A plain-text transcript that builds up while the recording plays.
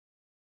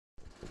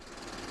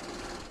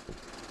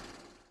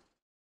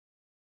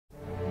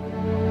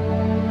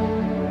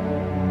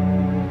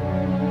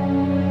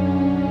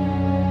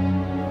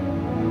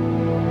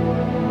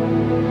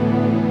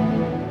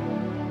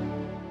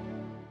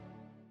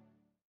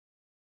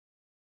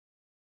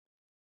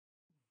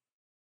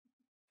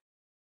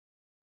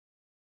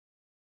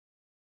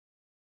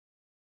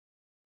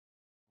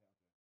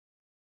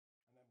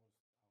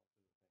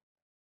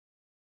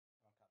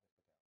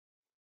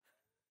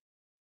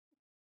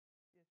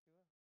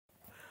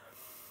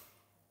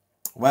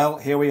Well,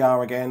 here we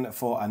are again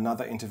for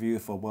another interview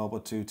for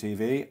WW2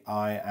 TV.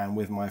 I am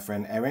with my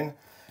friend Erin,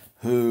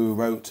 who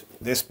wrote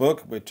this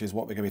book, which is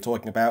what we're going to be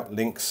talking about.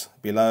 Links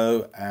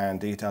below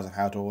and details of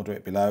how to order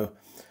it below.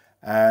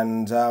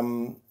 And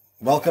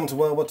welcome to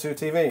WW2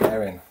 TV,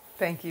 Erin.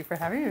 Thank you for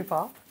having me,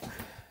 Paul.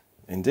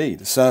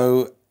 Indeed.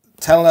 So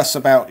tell us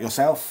about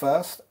yourself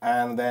first,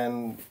 and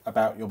then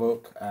about your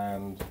book,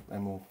 and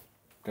then we'll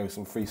go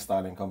some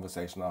freestyling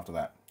conversation after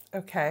that.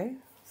 Okay.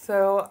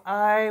 So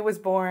I was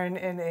born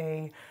in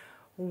a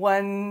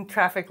one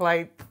traffic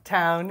light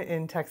town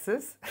in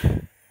Texas.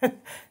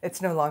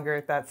 It's no longer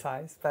at that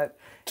size, but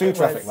two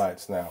traffic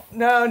lights now.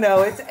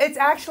 No, it's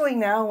actually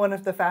now one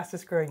of the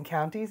fastest growing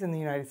counties in the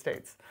United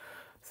States.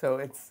 So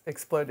it's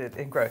exploded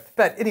in growth.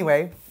 But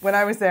anyway, when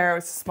I was there, it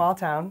was a small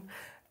town,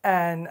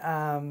 and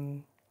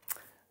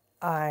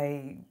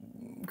I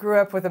grew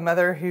up with a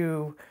mother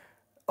who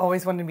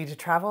always wanted me to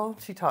travel.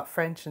 She taught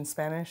French and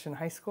Spanish in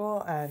high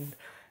school, and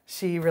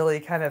she really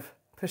kind of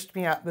pushed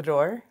me out the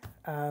door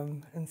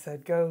and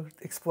said, go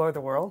explore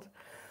the world.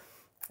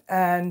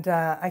 And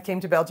I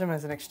came to Belgium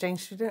as an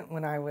exchange student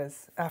when I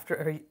was,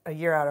 after a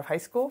year out of high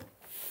school,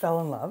 fell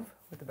in love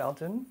with a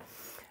Belgian,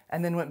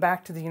 and then went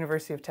back to the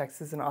University of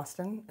Texas in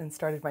Austin and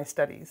started my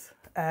studies,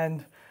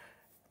 and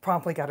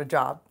promptly got a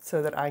job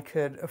so that I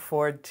could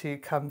afford to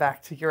come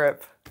back to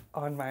Europe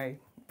on my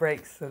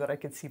breaks so that I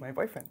could see my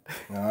boyfriend.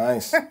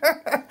 Nice.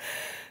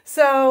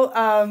 So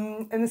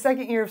in the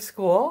second year of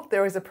school,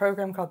 there was a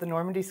program called the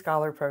Normandy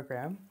Scholar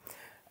Program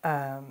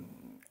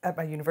at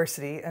my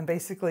university. And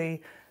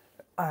basically,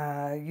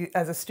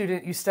 as a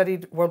student, you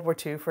studied World War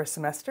II for a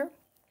semester.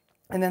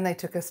 And then they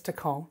took us to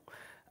Caen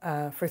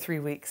for 3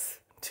 weeks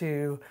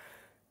to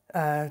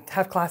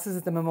have classes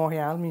at the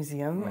Memorial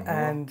Museum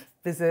and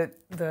visit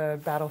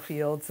the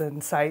battlefields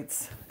and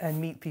sites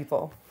and meet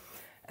people.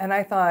 And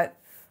I thought,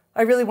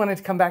 I really wanted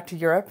to come back to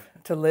Europe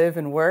to live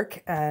and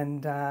work.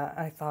 And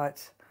I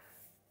thought,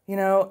 you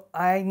know,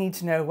 I need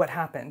to know what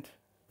happened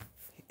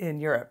in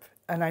Europe.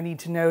 And I need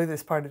to know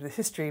this part of the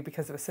history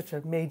because it was such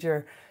a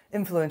major,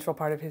 influential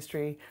part of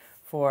history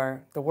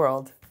for the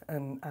world.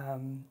 And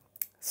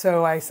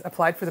so I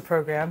applied for the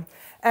program.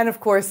 And of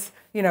course,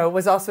 you know,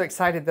 was also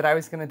excited that I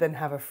was going to then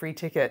have a free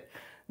ticket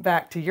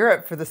back to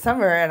Europe for the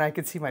summer and I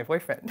could see my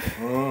boyfriend.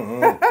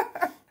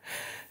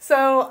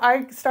 So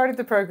I started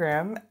the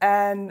program,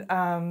 and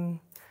I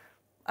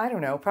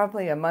don't know,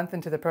 probably a month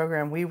into the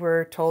program, we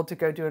were told to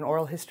go do an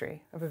oral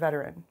history of a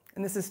veteran.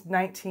 And this is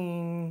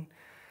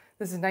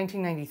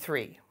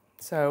 1993.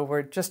 So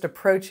we're just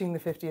approaching the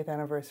 50th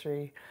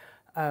anniversary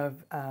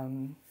of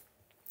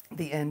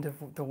the end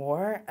of the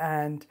war.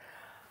 And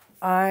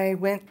I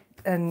went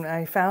and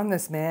I found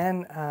this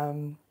man,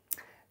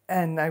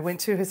 and I went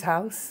to his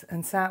house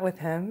and sat with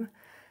him.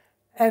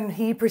 And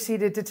he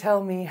proceeded to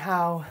tell me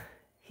how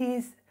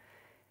he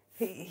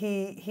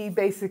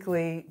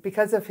basically,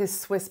 because of his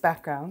Swiss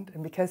background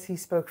and because he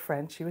spoke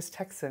French, he was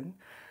Texan,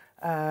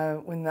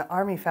 when the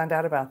army found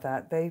out about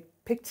that, they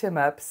picked him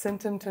up,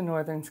 sent him to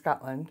northern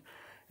Scotland,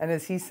 and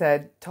as he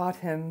said, taught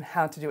him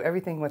how to do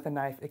everything with a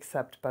knife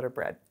except butter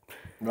bread.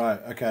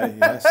 Right, okay,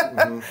 yes.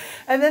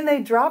 And then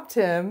they dropped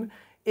him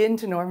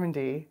into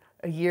Normandy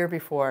a year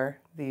before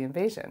the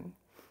invasion.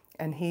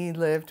 And he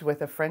lived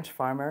with a French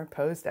farmer,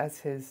 posed as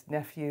his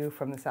nephew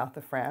from the south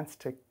of France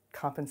to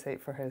compensate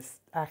for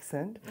his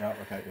accent. Yeah,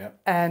 okay, yeah.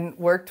 And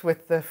worked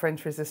with the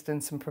French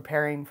resistance in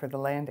preparing for the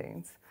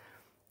landings.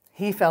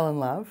 He fell in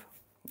love.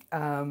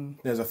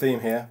 There's a theme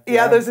here.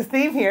 Yeah, there's a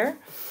theme here.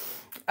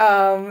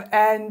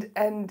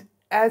 And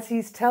as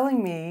he's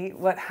telling me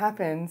what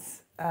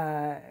happens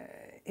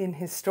in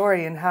his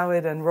story and how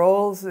it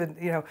unrolls, and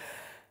you know,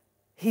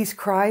 he's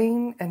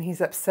crying and he's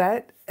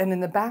upset. And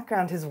in the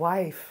background, his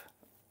wife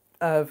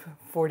of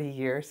 40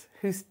 years,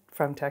 who's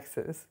from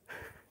Texas,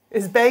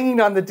 is banging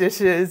on the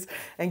dishes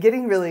and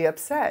getting really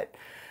upset.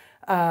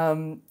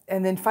 And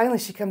then finally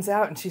she comes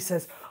out and she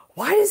says,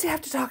 why does he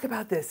have to talk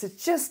about this?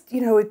 It's just,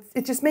 you know,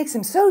 it just makes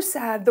him so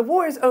sad. The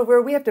war is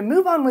over. We have to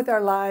move on with our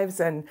lives.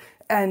 And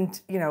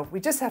you know, we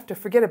just have to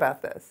forget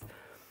about this.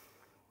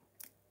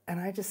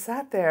 And I just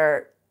sat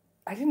there.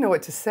 I didn't know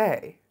what to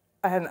say.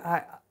 And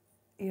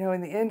you know,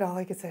 in the end, all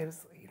I could say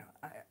was, you know,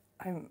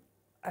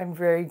 I'm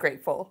very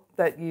grateful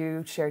that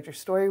you shared your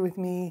story with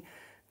me,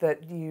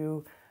 that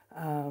you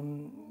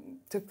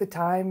took the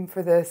time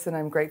for this, and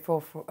I'm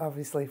grateful for,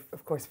 obviously,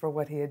 of course, for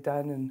what he had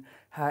done and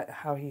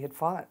how he had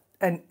fought.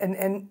 And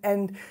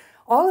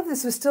all of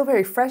this was still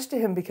very fresh to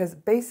him because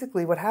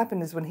basically what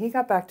happened is when he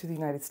got back to the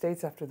United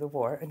States after the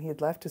war, and he had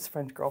left his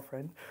French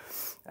girlfriend,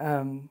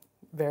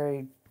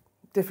 very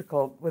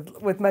difficult,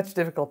 with much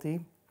difficulty,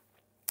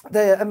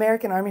 the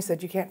American Army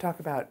said, you can't talk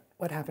about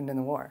what happened in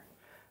the war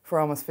for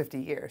almost 50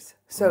 years.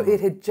 So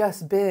it had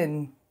just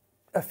been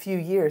a few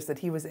years that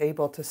he was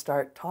able to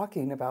start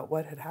talking about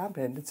what had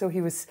happened. And so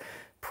he was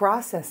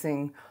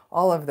processing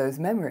all of those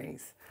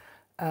memories.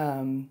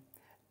 And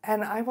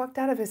I walked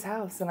out of his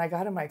house and I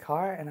got in my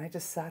car and I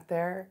just sat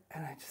there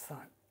and I just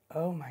thought,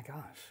 oh my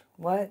gosh,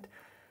 what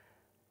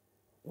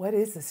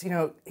is this? You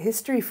know,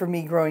 history for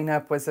me growing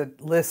up was a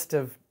list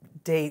of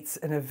dates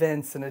and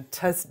events and a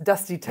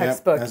dusty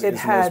textbook. As it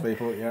had, most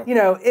people, you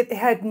know, it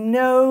had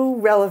no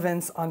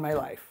relevance on my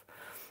life.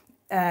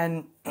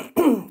 And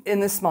in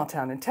this small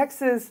town in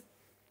Texas,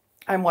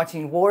 I'm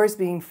watching wars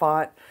being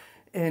fought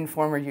in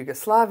former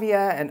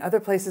Yugoslavia and other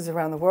places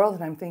around the world,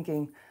 and I'm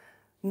thinking,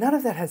 none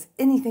of that has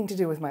anything to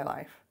do with my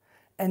life.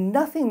 And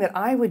nothing that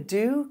I would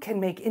do can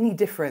make any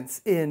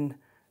difference in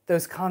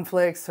those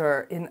conflicts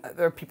or in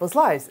other people's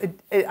lives.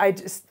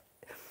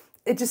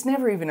 It just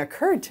never even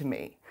occurred to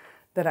me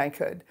that I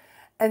could.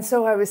 And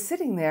so I was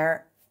sitting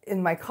there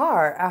in my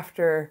car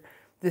after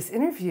this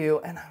interview,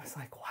 and I was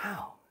like,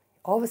 wow,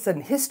 all of a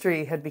sudden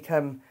history had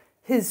become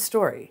his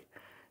story,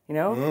 you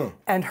know,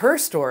 and her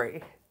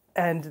story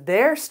and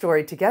their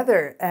story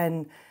together.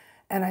 And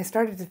I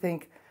started to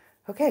think,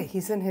 okay,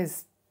 he's in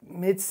his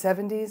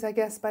mid-70s, I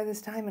guess, by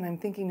this time. And I'm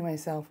thinking to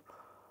myself,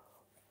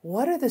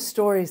 what are the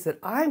stories that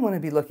I want to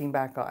be looking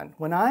back on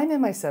when I'm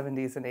in my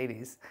 70s and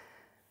 80s?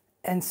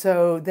 And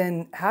so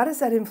then how does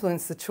that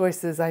influence the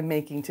choices I'm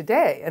making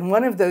today? And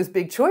one of those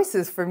big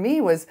choices for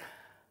me was,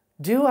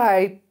 do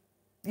I,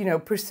 you know,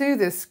 pursue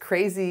this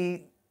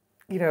crazy,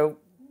 you know,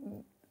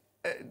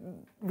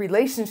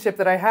 relationship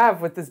that I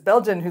have with this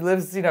Belgian who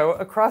lives, you know,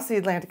 across the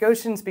Atlantic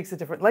Ocean, speaks a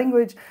different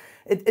language.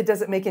 It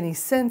doesn't make any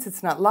sense.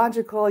 It's not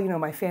logical. You know,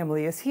 my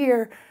family is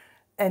here.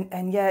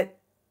 And yet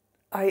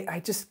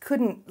I just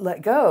couldn't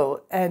let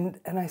go. And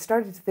I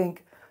started to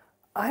think,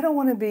 I don't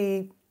want to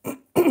be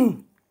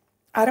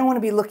I don't want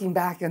to be looking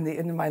back in the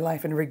end of my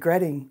life and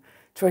regretting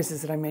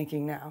choices that I'm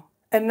making now.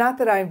 And not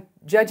that I'm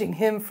judging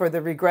him for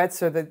the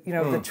regrets or the, you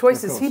know, the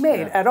choices he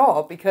made at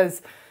all,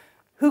 because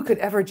who could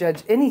ever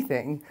judge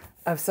anything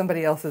of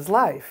somebody else's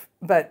life?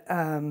 But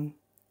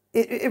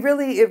it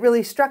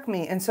really struck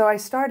me. And so I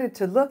started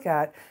to look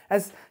at,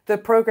 as the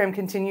program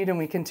continued and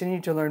we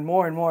continued to learn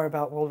more and more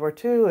about World War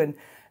II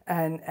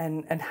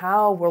and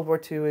how World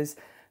War II is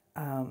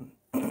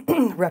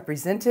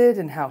represented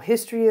and how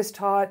history is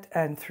taught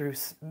and through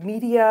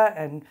media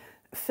and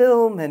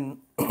film and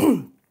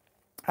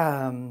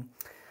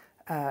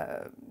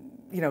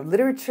you know,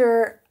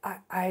 literature,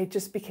 I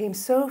just became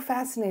so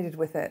fascinated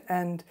with it.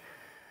 And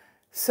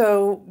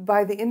so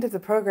by the end of the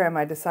program,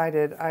 I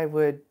decided I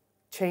would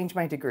change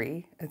my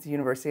degree at the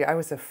university. I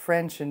was a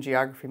French and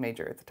geography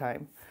major at the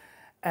time.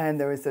 And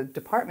there was a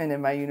department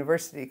in my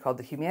university called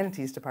the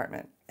Humanities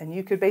Department. And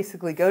you could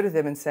basically go to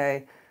them and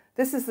say,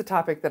 this is the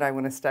topic that I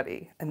want to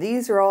study. And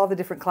these are all the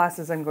different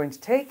classes I'm going to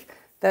take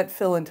that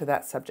fill into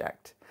that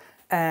subject.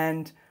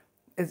 And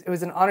it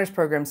was an honors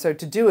program. So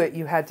to do it,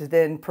 you had to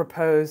then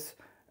propose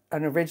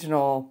an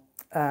original,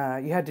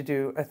 you had to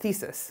do a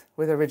thesis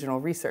with original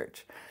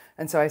research.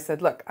 And so I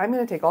said, look, I'm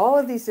going to take all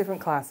of these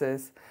different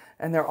classes,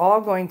 and they're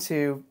all going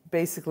to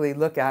basically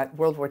look at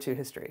World War II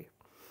history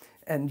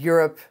and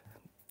Europe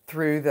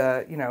through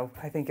the, you know,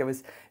 I think it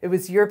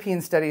was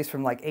European studies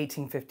from like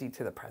 1850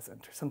 to the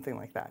present or something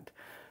like that.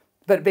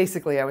 But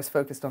basically I was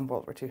focused on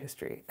World War II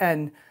history.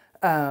 And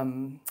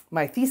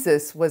my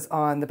thesis was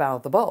on the Battle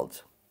of the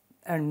Bulge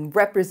and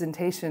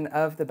representation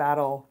of the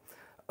battle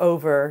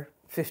over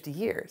 50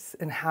 years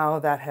and how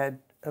that had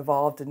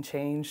evolved and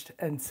changed.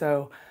 And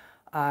so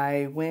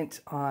I went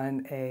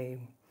on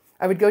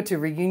I would go to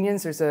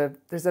reunions. There's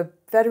a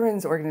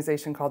veterans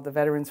organization called the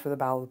Veterans for the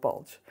Battle of the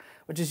Bulge,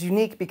 which is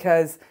unique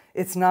because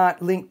it's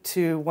not linked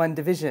to one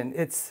division.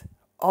 It's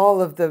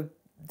all of the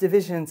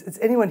divisions. It's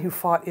anyone who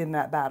fought in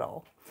that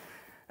battle.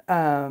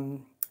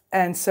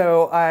 And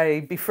so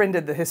I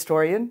befriended the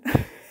historian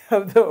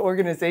of the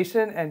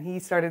organization, and he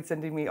started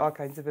sending me all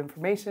kinds of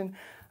information.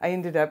 I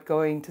ended up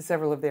going to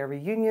several of their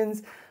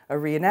reunions, a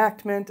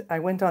reenactment. I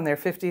went on their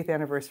 50th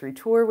anniversary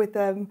tour with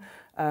them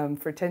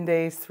for 10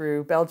 days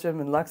through Belgium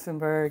and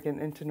Luxembourg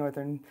and into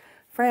northern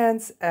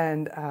France.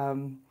 And,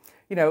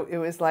 you know, it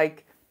was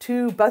like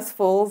 2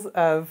 busfuls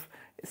of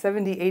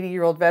 70,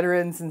 80-year-old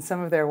veterans and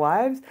some of their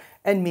wives,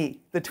 and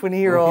me, the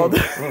 20-year-old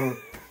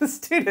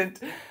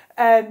student.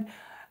 And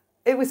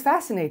it was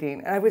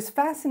fascinating. I was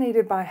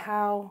fascinated by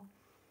how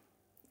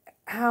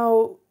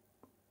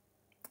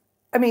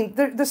I mean,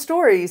 the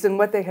stories and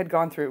what they had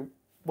gone through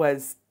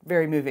was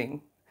very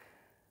moving.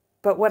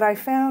 But what I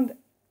found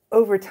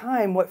over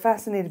time, what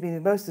fascinated me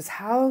the most is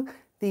how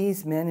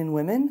these men and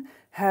women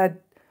had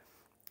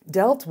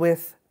dealt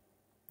with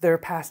their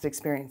past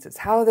experiences,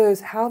 how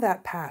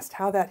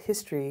that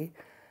history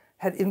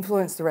had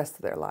influenced the rest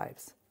of their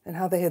lives and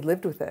how they had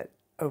lived with it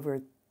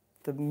over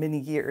the many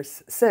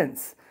years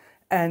since.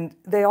 And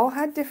they all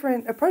had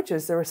different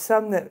approaches. There were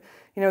some that,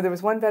 you know, there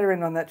was one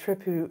veteran on that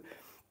trip who,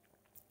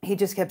 he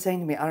just kept saying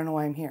to me, I don't know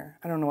why I'm here.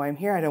 I don't know why I'm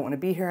here. I don't want to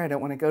be here. I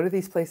don't want to go to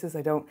these places.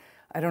 I don't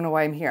know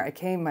why I'm here.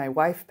 My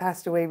wife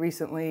passed away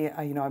recently.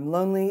 You know, I'm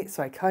lonely.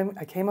 So I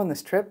came on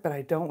this trip, but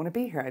I don't want to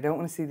be here. I don't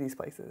want to see these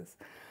places.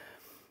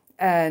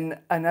 And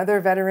another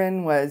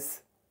veteran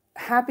was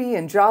happy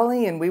and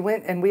jolly. And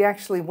we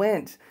actually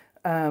went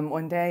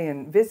one day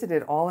and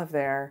visited all of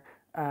their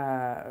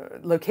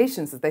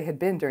locations that they had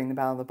been during the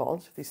Battle of the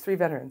Bulge. These 3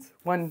 veterans.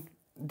 One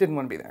didn't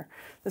want to be there.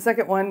 The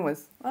second one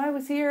was, I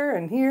was here,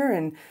 and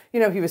you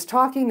know, he was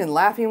talking and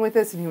laughing with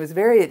us, and he was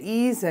very at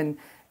ease, and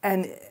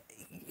and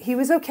he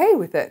was okay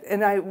with it.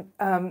 And I,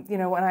 you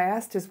know, when I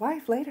asked his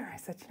wife later, I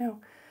said, you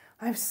know,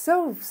 I'm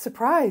so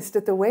surprised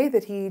at the way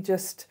that he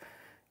just,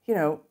 you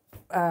know,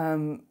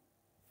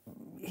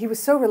 he was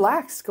so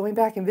relaxed going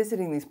back and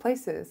visiting these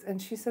places.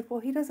 And she said, well,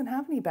 he doesn't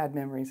have any bad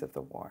memories of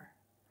the war.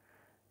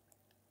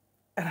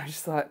 And I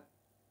just thought,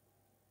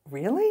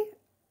 really?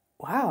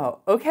 Wow,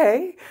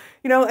 okay.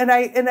 You know, and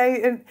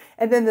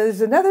then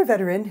there's another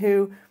veteran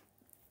who,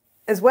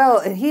 as well,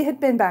 and he had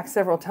been back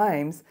several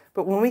times,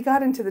 but when we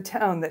got into the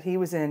town that he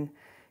was in,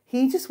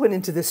 he just went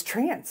into this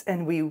trance,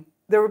 and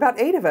there were about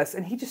 8 of us,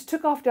 and he just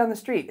took off down the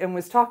street and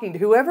was talking to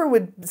whoever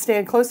would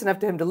stand close enough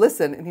to him to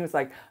listen. And he was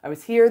like, I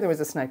was here, there was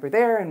a sniper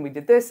there, and we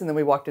did this, and then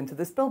we walked into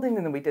this building,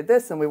 and then we did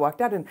this, and we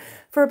walked out. And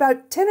for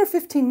about 10 or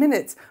 15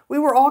 minutes, we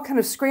were all kind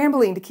of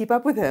scrambling to keep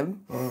up with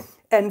him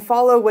and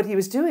follow what he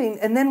was doing.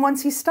 And then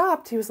once he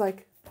stopped, he was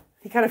like,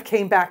 he kind of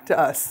came back to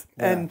us.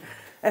 Yeah.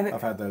 And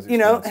I've had those experiences, you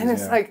know, and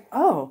it's like,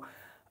 oh,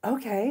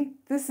 okay.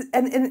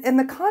 And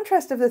the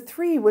contrast of the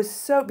 3 was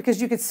so,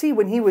 because you could see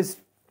when he was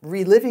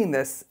reliving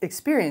this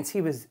experience, he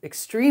was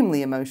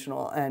extremely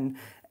emotional, and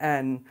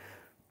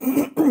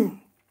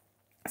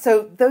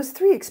so those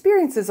 3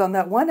 experiences on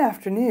that one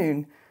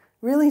afternoon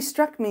really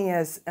struck me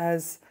as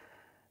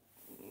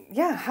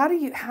yeah, how do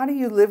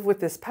you live with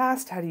this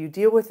past? How do you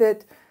deal with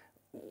it?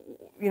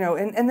 You know,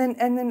 and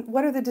then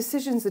what are the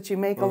decisions that you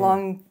make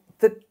along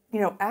the,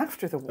 you know,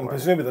 after the war? And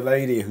presumably the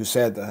lady who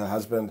said that her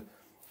husband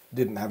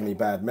didn't have any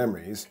bad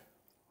memories,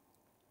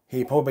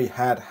 he probably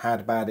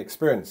had bad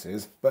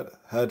experiences, but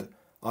had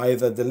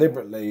either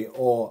deliberately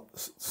or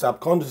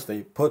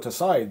subconsciously put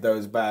aside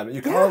those bad.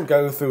 You can't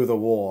go through the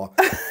war,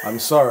 I'm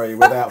sorry,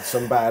 without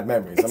some bad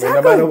memories. Exactly.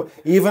 I mean, no matter,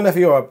 even if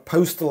you're a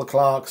postal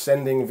clerk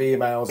sending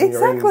V-mails and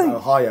you're in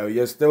Ohio,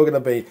 you're still going to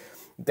be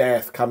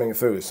death coming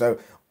through. So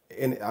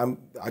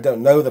I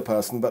don't know the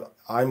person, but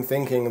I'm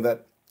thinking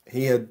that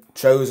he had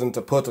chosen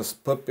to put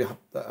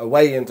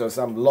away into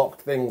some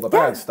locked thing the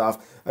bad stuff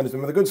and has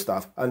been with the good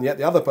stuff. And yet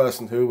the other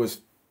person who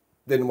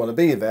didn't want to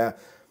be there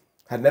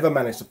had never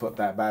managed to put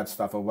that bad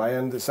stuff away,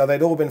 and so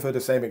they'd all been through the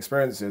same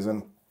experiences,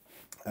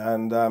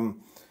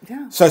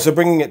 so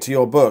bringing it to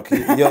your book,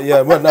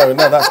 well, no,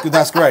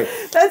 that's great.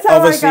 That's how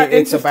obviously I got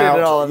it's interested about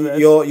in all of this.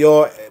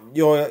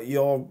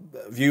 Your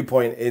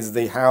viewpoint is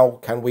how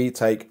can we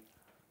take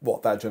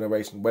what that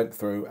generation went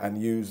through and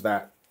use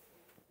that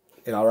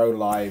in our own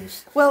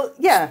lives. Well,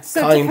 yeah.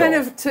 So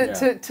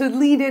to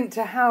lead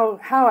into how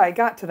I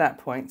got to that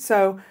point.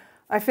 So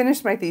I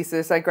finished my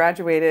thesis, I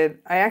graduated,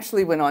 I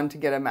actually went on to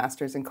get a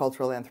master's in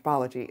cultural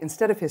anthropology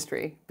instead of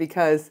history,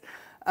 because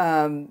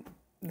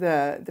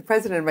the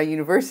president of my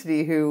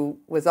university, who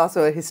was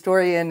also a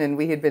historian, and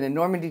we had been in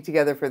Normandy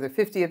together for the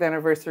 50th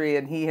anniversary,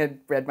 and he had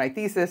read my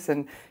thesis,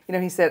 and you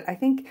know, he said, I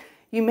think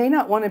you may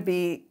not want to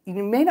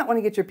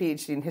get your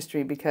PhD in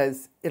history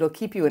because it'll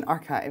keep you in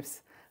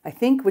archives. I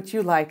think what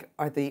you like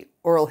are the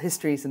oral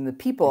histories and the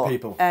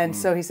people. And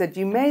so he said,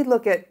 you may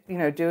look at, you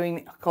know,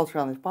 doing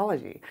cultural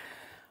anthropology.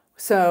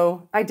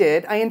 So I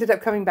did. I ended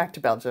up coming back to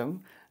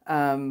Belgium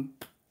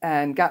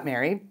and got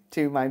married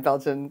to my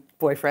Belgian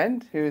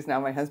boyfriend, who is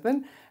now my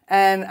husband.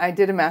 And I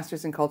did a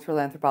master's in cultural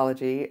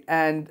anthropology.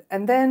 And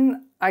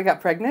then I got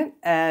pregnant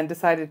and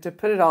decided to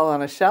put it all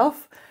on a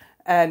shelf.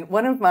 And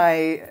one of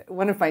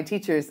my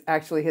teachers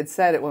actually had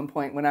said at one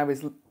point, when I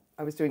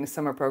was doing a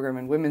summer program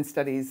in women's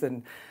studies,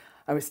 and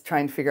I was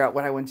trying to figure out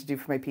what I wanted to do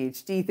for my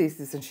PhD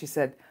thesis, and she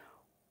said,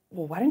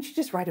 well, why don't you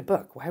just write a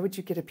book? Why would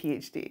you get a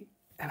PhD?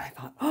 And I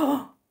thought,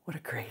 oh, what a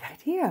great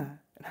idea.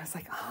 And I was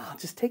like, oh, I'll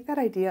just take that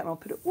idea and I'll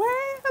put it way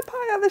up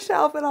high on the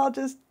shelf and I'll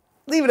just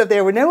leave it up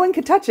there where no one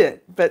could touch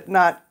it, but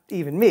not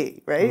even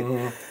me, right?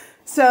 Mm-hmm.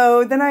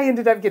 So then I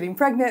ended up getting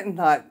pregnant and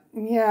thought,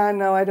 yeah,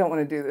 no, I don't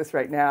want to do this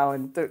right now,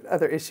 and the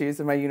other issues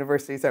in my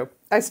university, so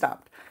I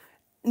stopped.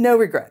 No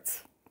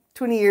regrets.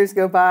 20 years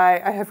go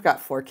by, I have got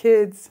 4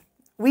 kids.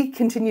 We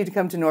continue to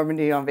come to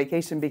Normandy on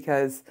vacation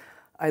because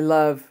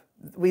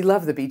we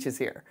love the beaches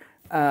here.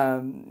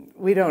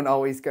 We don't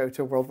always go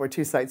to World War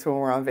II sites when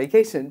we're on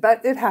vacation,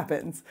 but it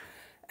happens.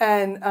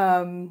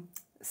 And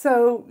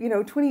so, you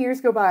know, 20 years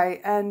go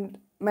by, and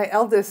my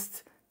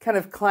eldest kind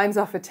of climbs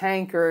off a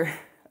tank or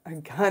a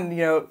gun,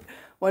 you know,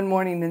 one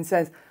morning and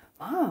says,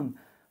 Mom,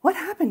 what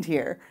happened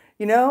here?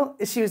 You know,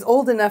 she was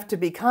old enough to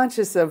be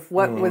conscious of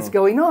what was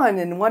going on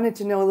and wanted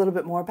to know a little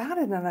bit more about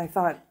it. And I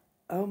thought,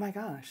 oh my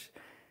gosh,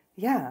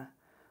 yeah,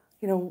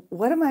 you know,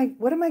 what am I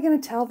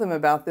going to tell them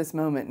about this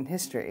moment in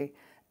history?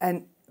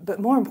 But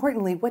more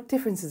importantly, what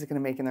difference is it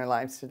going to make in their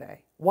lives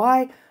today?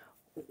 Why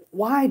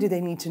do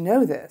they need to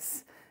know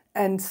this?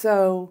 And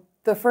so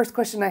the first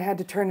question I had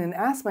to turn and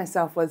ask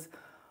myself was,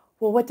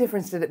 well, what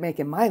difference did it make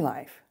in my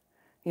life?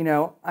 You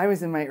know, I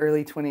was in my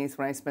early 20s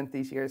when I spent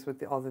these years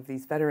with all of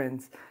these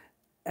veterans.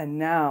 And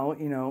now,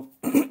 you know,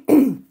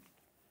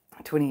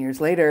 20 years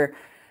later,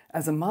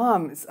 as a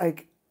mom, it's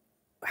like,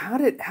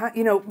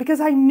 you know, because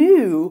I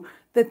knew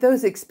that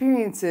those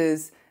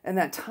experiences and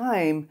that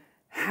time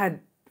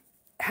had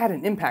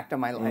an impact on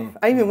my life.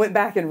 I even went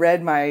back and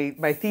read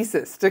my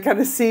thesis to kind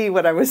of see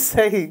what I was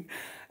saying.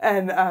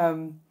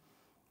 And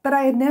but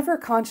I had never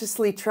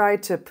consciously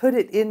tried to put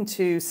it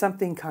into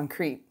something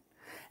concrete.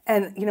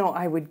 And, you know,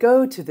 I would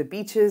go to the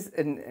beaches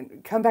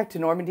and come back to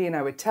Normandy, and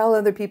I would tell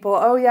other people,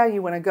 oh yeah,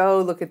 you want to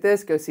go look at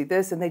this, go see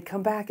this. And they'd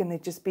come back and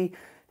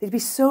they'd be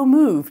so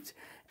moved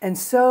and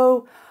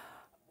so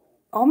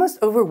almost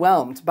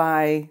overwhelmed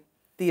by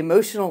the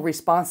emotional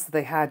response that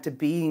they had to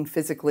being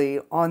physically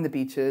on the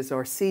beaches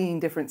or seeing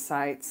different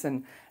sights.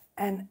 And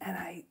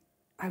I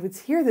would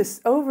hear this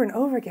over and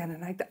over again.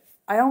 And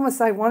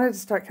I wanted to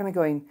start kind of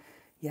going,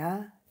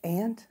 yeah,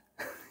 and,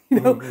 you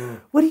know,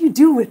 what do you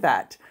do with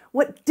that?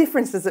 What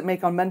difference does it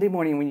make on Monday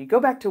morning when you go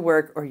back to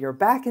work or you're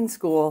back in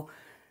school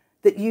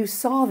that you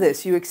saw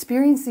this, you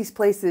experienced these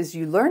places,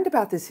 you learned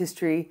about this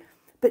history,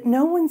 but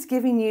no one's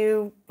giving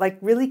you like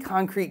really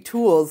concrete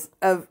tools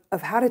of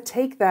how to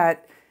take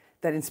that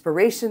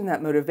inspiration,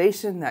 that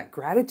motivation, that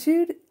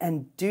gratitude,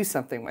 and do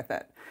something with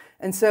it.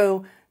 And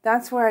so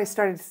that's where I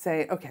started to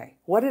say, okay,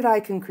 what did I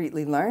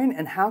concretely learn,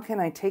 and how can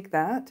I take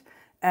that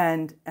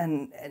and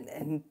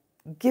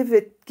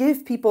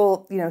give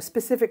people, you know,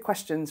 specific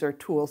questions or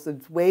tools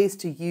and ways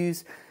to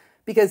use,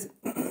 because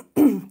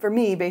for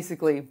me,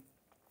 basically,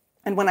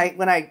 and when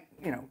I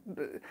you know,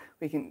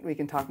 we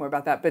can talk more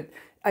about that, but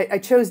I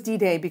chose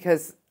D-Day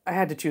because I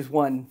had to choose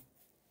one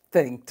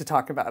thing to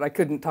talk about. I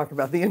couldn't talk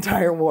about the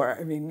entire war.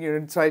 I mean, you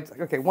know, so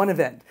okay, one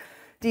event.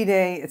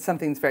 D-Day, it's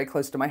something that's very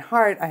close to my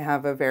heart. I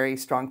have a very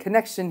strong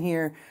connection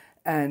here.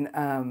 And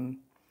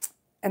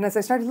as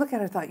I started to look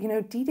at it, I thought, you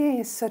know, D-Day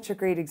is such a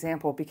great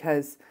example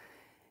because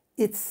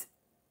it's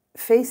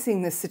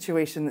facing this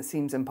situation that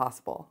seems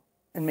impossible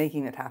and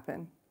making it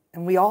happen.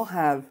 And we all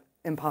have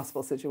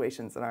impossible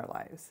situations in our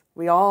lives.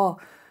 We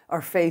all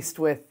are faced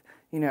with,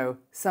 you know,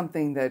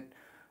 something that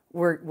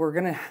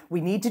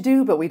we need to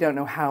do, but we don't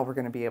know how we're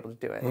going to be able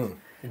to do it.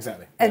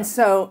 Exactly. And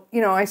so,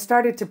 you know, I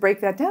started to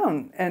break that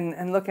down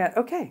and look at,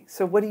 okay,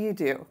 so what do you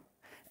do?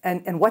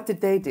 And what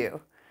did they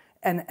do?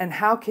 And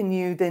how can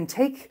you then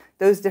take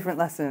those different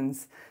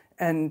lessons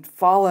and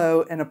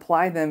follow and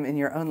apply them in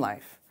your own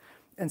life?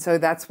 And so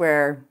that's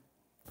where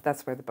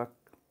the book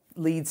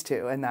leads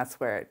to, and that's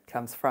where it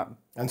comes from.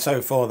 And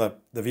so for the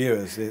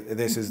viewers,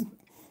 this is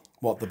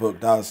what the book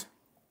does.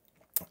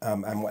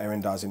 And what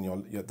Erin does in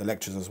the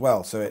lectures as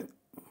well. So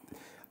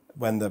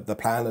when the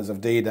planners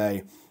of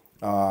D-Day,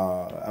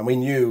 and we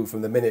knew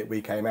from the minute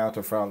we came out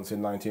of France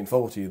in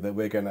 1940 that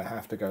we're going to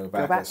have to go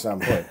back at some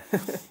point.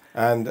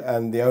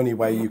 and the only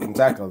way you can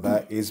tackle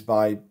that is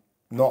by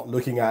not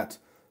looking at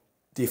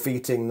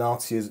defeating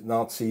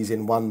Nazis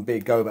in one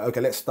big go. But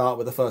okay, let's start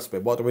with the first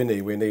bit. What do we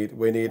need?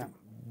 We need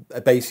a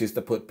basis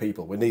to put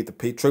people. We need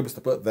the troops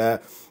to put there.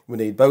 We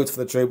need boats for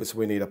the troops.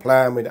 We need a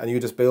plan. And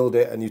you just build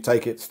it and you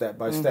take it step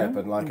by step.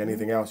 And like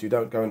anything else, you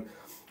don't go and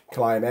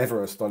climb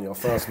Everest on your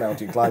first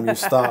mountain climb. You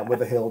start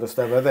with a hill just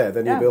over there.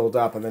 Then you build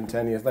up, and then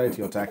 10 years later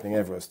you're tackling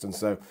Everest. And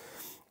so,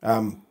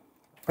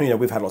 you know,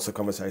 we've had lots of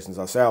conversations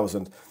ourselves.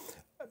 And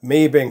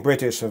me being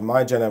British of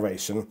my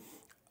generation,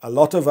 a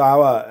lot of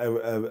our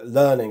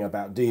learning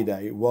about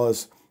D-Day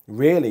was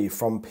really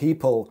from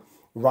people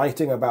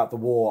writing about the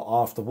war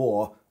after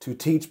war to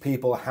teach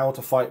people how to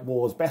fight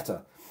wars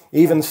better.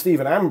 Even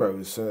Stephen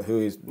Ambrose, who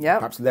is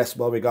perhaps less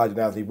well regarded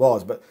now than he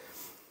was, but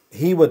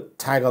he would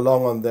tag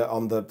along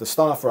on the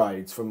staff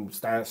raids from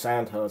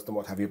Sandhurst and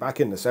what have you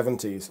back in the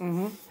 70s.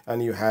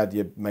 And you had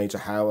your Major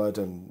Howard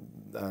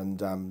and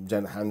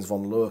General Hans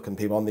von Lurk and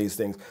people on these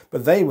things.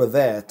 But they were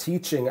there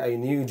teaching a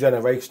new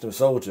generation of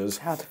soldiers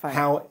how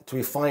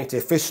to fight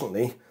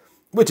efficiently.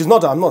 Which is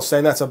not, I'm not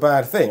saying that's a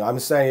bad thing. I'm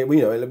saying,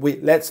 you know,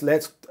 let's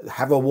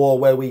have a war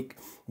where we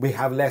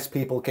have less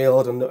people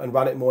killed and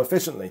run it more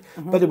efficiently.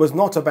 But it was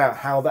not about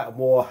how that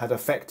war had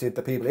affected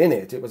the people in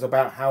it. It was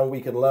about how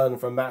we can learn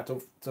from that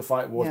to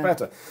fight wars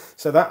better.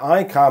 So that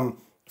I come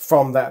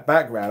from that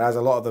background, as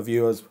a lot of the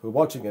viewers who are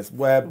watching this,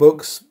 where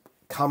books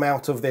come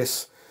out of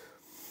this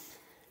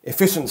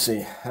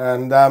efficiency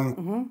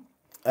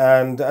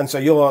and so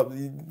you're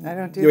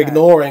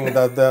ignoring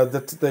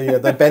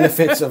the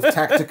benefits of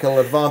tactical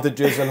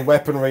advantages and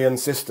weaponry and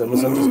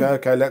systems, and just go,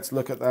 okay, let's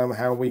look at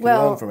how we can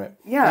learn from it.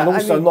 And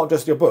also, not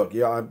just your book.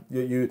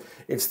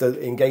 It's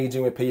the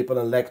engaging with people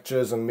and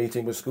lectures and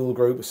meeting with school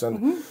groups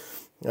and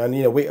you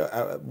know, we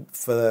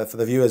for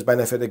the viewers'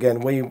 benefit again,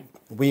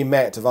 we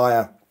met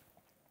via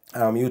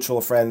our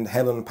mutual friend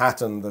Helen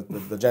Patton,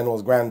 the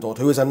general's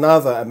granddaughter, who is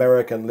another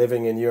American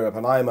living in Europe,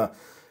 and I'm a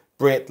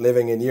Brit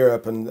living in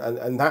Europe, and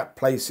that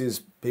places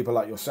people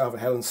like yourself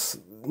and Helen's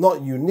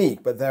not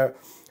unique, but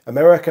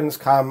Americans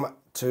come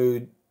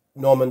to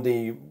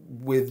Normandy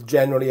with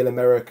generally an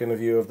American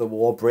view of the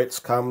war.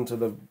 Brits come to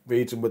the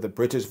region with a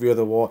British view of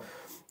the war,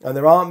 and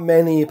there aren't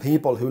many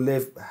people who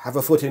have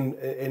a foot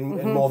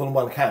in more than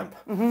one camp.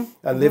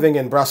 And living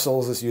in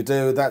Brussels as you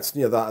do, that's,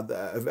 you know,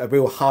 a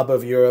real hub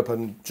of Europe,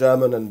 and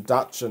German and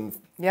Dutch and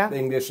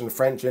English and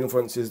French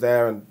influences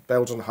there, and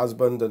Belgian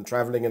husband, and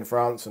travelling in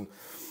France and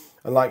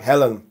like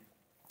Helen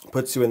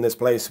puts you in this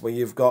place where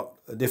you've got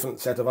a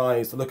different set of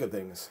eyes to look at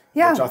things,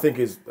 which I think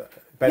is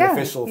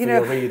beneficial for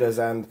your readers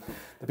and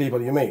the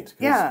people you meet.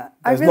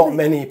 There's not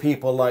many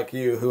people like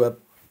you who have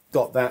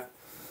got that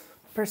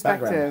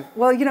perspective. background?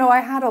 Well, you know, I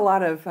had a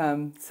lot of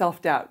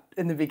self-doubt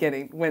in the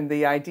beginning when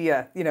the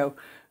idea,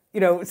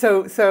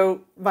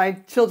 so my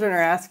children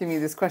are asking me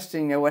this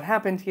question, what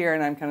happened here?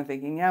 And I'm kind of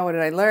thinking, yeah, what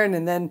did I learn?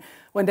 And then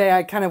one day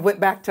I kind of went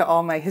back to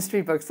all my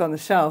history books on the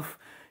shelf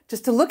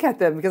just to look at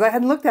them, because I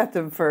hadn't looked at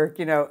them for,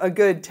 a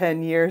good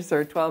 10 years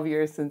or 12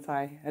 years since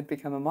I had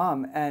become a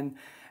mom. And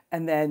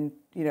then,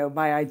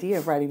 my idea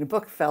of writing a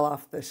book fell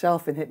off the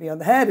shelf and hit me on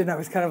the head. And I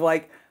was kind of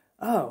like,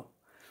 oh,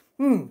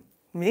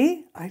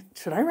 me?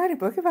 Should I write a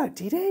book about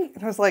D-Day?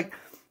 And I was like,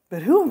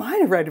 but who am I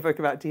to write a book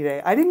about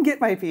D-Day? I didn't get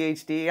my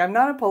PhD. I'm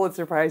not a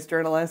Pulitzer Prize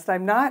journalist.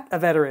 I'm not a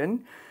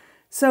veteran.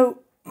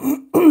 So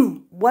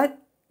what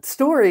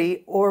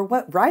story or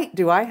what right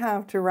do I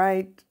have to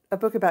write a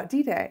book about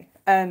D-Day?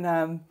 And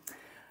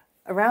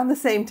around the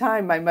same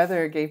time, my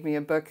mother gave me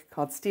a book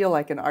called Steal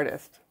Like an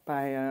Artist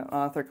by an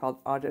author called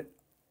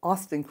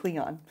Austin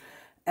Kleon.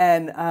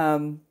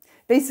 And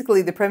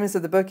basically the premise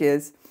of the book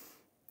is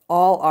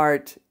all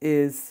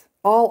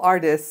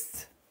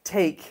artists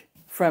take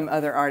from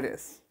other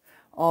artists.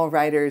 All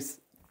writers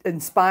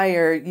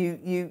inspire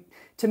you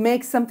to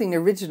make something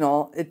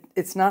original.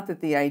 It's not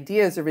that the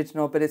idea is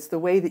original, but it's the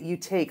way that you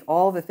take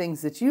all the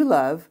things that you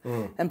love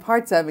and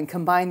parts of and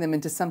combine them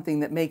into something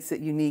that makes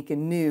it unique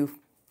and new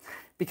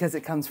because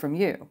it comes from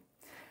you.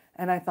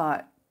 And I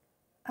thought,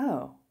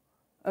 oh,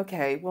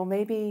 okay, well,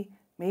 maybe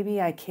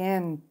I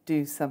can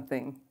do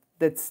something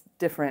that's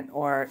different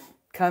or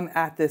come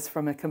at this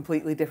from a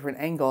completely different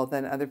angle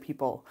than other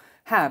people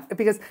have,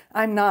 because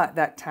I'm not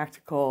that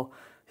tactical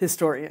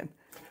historian.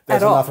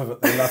 There's enough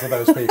of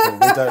those people.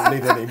 We don't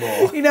need any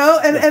more.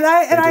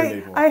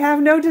 I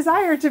have no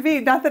desire to be.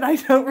 Not that I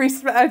don't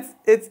respect.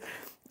 It's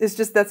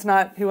just that's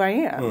not who I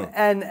am,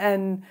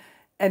 and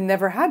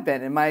never had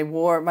been. And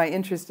my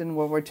interest in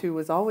World War II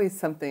was always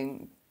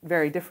something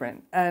very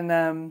different.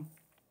 And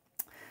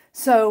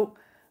so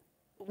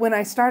when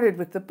I started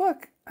with the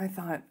book, I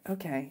thought,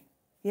 okay,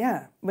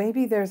 yeah,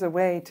 maybe there's a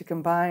way to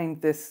combine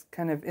this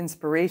kind of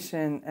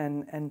inspiration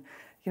and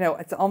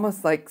it's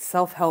almost like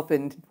self-help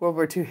and World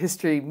War II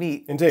history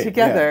meet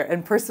together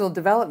and personal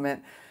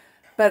development.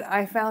 But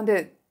I found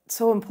it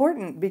so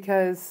important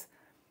because,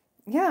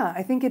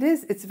 I think it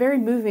is. It's very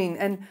moving.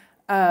 And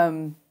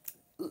a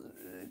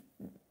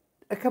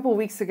couple of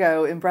weeks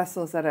ago in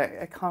Brussels at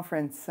a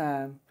conference,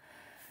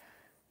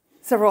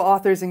 several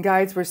authors and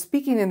guides were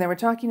speaking, and they were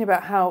talking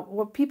about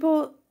how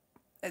people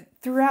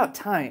throughout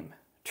time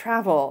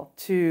travel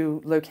to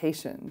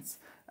locations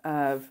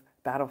of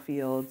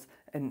battlefields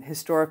and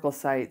historical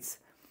sites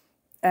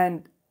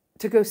and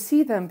to go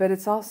see them, but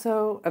it's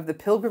also of the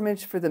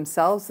pilgrimage for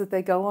themselves that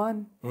they go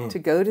on to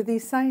go to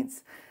these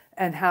sites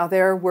and how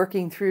they're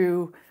working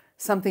through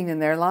something in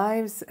their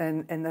lives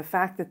and the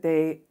fact that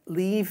they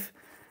leave,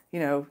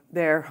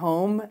 their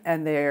home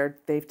and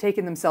they've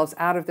taken themselves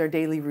out of their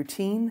daily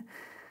routine.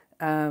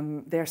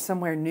 They're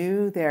somewhere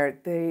new.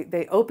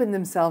 They open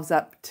themselves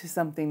up to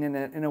something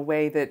in a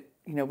way that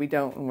we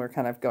don't when we're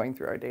kind of going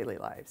through our daily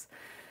lives.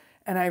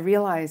 And I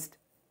realized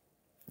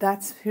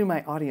that's who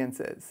my audience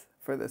is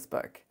for this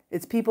book.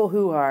 It's people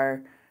who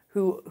are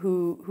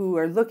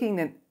looking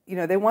at,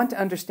 they want to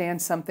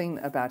understand something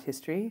about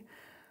history.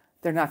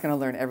 They're not going to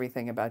learn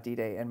everything about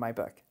D-Day in my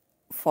book.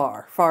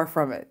 Far, far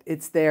from it.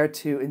 It's there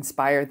to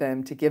inspire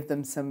them, to give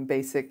them some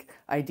basic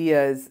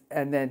ideas,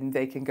 and then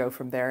they can go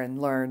from there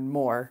and learn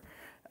more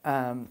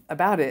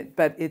about it.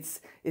 But it's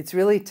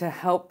really to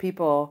help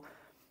people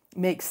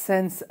make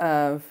sense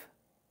of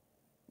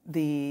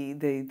the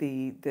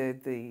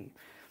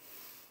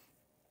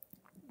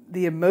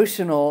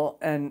emotional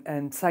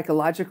and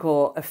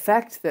psychological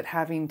effect that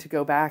having to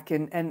go back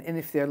and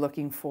if they're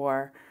looking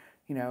for,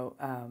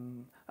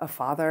 a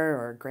father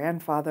or a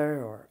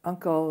grandfather or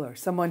uncle or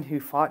someone who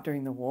fought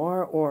during the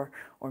war, or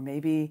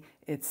maybe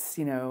it's,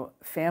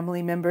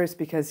 family members,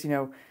 because,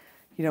 you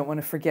don't want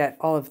to forget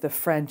all of the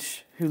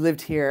French who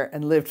lived here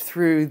and lived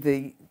through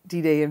the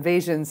D-Day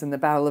invasions and the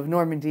Battle of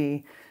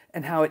Normandy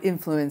and how it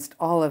influenced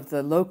all of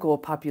the local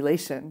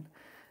population.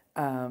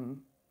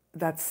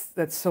 That's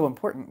so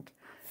important.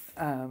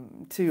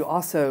 To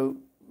also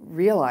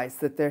realize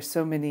that there's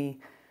so many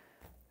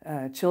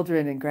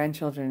children and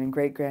grandchildren and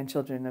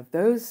great-grandchildren of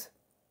those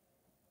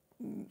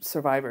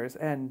survivors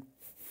and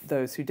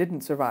those who didn't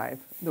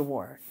survive the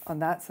war on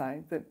that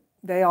side, that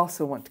they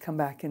also want to come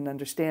back and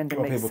understand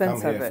and make sense of it.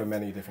 People come here for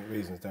many different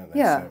reasons, don't they?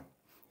 Yeah.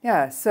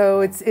 So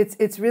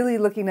it's really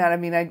looking at.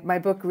 My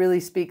book really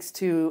speaks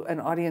to an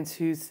audience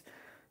who's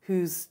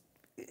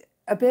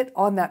a bit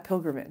on that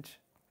pilgrimage.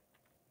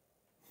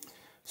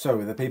 So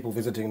with the people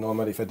visiting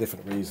Normandy for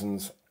different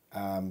reasons,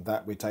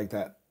 that we take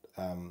that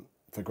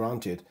for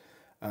granted.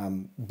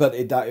 But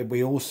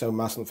we also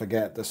mustn't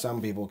forget that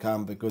some people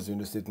come because they're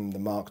interested in the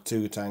Mark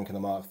II tank and the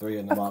Mark III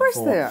and the Mark IV. Of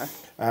course they are.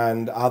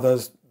 And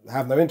others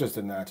have no interest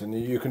in that. And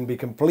you can be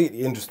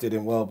completely interested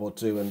in World War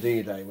II and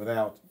D-Day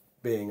without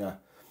being a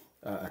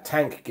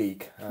tank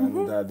geek. And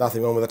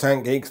nothing wrong with the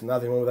tank geeks,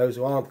 nothing wrong with those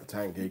who aren't the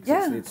tank geeks.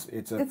 Yeah.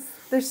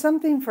 There's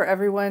something for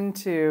everyone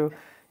to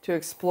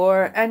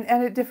explore, and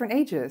at different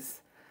ages.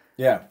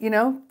 Yeah.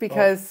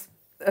 Because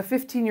a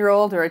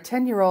 15-year-old or a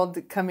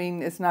 10-year-old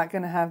coming is not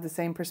going to have the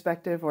same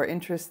perspective or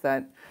interest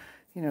that,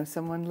 you know,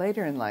 someone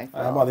later in life.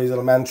 One of these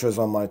little mantras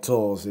on my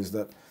tours is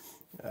that,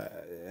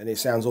 and it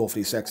sounds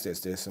awfully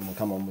sexist, this, and we'll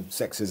come on with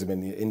sexism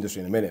in the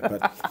industry in a minute,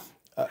 but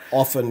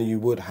often you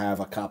would have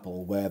a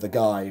couple where the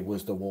guy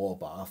was the war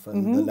buff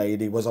and the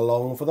lady was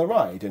along for the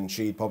ride, and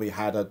she'd probably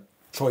had a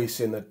choice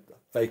in the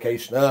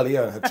vacation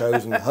earlier and had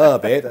chosen her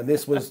bit, and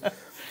this was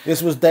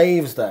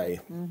Dave's day.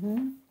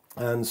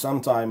 And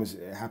sometimes,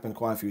 it happened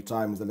quite a few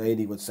times, the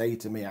lady would say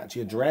to me,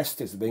 actually addressed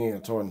it at the beginning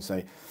of the tour and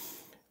say,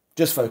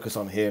 just focus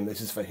on him,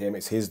 this is for him,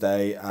 it's his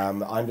day,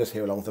 I'm just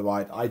here along for the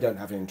ride, I don't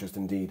have an interest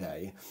in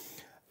D-Day.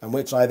 And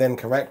which I then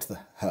correct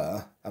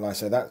her, and I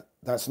say,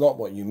 that's not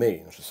what you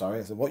mean. Sorry,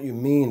 I said, what you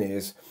mean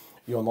is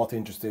you're not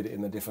interested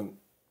in the different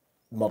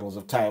models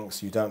of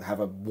tanks, you don't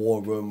have a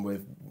war room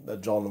with a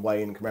John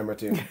Wayne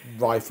commemorative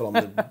rifle on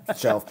the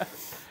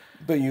shelf,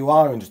 but you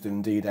are interested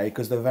in D-Day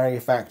because the very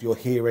fact you're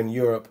here in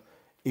Europe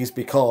is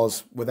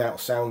because, without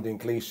sounding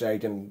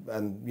cliched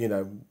and you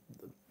know,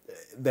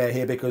 they're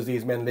here because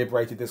these men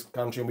liberated this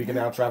country and we can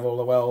now travel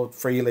the world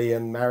freely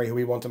and marry who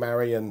we want to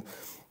marry and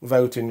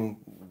vote in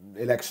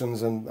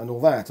elections and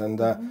all that. And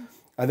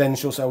then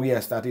she'll say, oh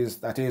yes, that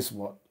is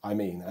what I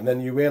mean. And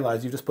then you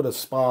realise you've just put a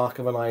spark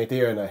of an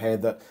idea in her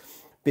head that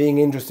being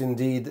interested in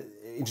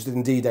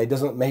D-Day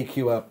doesn't make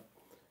you you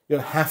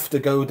don't have to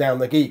go down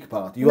the geek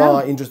path. You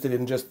are interested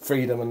in just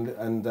freedom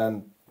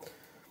and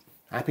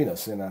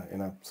happiness in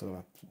a sort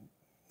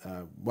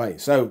of way.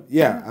 So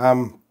yeah,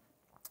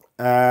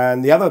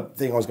 and the other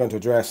thing I was going to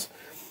address,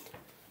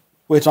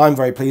 which I'm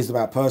very pleased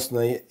about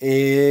personally,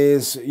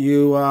 is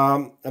you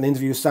an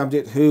interview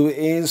subject who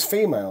is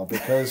female,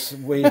 because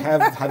we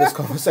have had this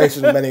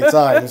conversation many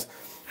times.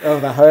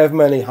 Over however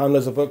many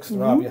hundreds of books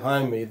there are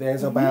behind me,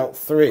 there's about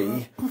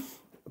 3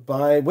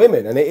 by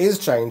women, and it is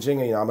changing.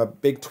 You know, I'm a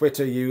big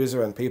Twitter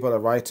user, and people are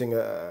writing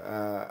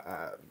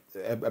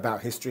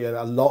about history, and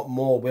a lot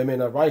more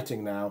women are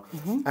writing now,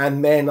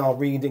 and men are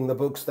reading the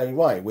books they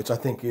write, which I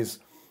think is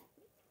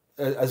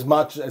as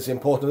much as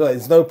important.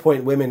 There's no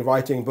point women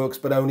writing books,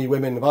 but only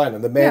women write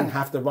them. The men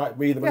have to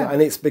read them,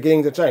 and it's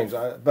beginning to change.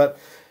 But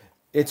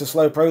it's a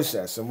slow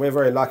process, and we're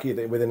very lucky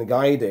that within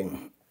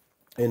guiding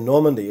in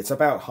Normandy, it's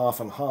about half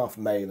and half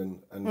male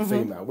and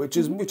female, which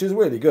is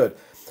really good.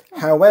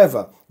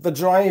 However, the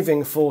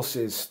driving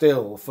forces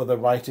still for the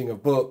writing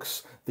of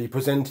books, the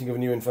presenting of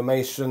new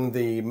information,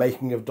 the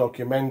making of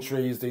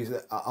documentaries, these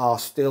are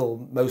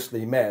still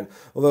mostly men.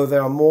 Although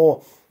there are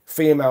more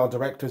female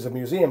directors of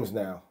museums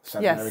now.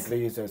 Mary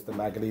Glees, there's the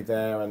Magali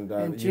there,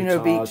 and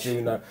Juno Beach.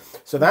 Juno.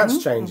 So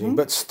that's changing,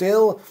 but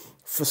still,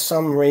 for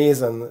some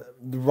reason,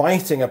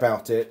 writing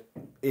about it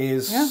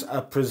is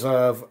a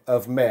preserve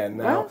of men.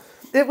 Now, well,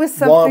 it was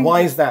something.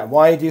 Why is that?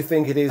 Why do you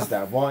think it is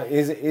that? Why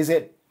is it? Is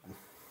it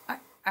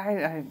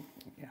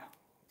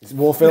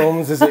war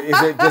films? Is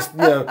it just, you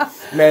know,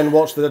 men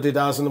watch the Dirty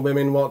Dozen and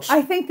women watch?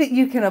 I think that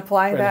you can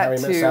apply that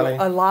to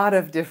a lot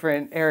of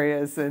different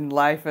areas in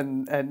life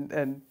and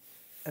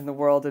the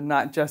world, and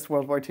not just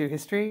World War II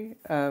history.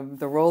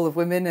 The role of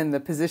women and the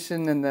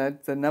position and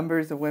the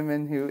numbers of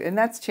women and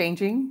that's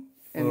changing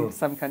in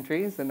some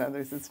countries, and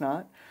others it's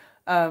not.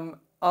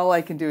 All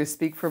I can do is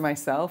speak for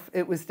myself.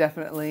 It was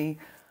definitely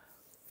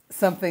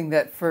something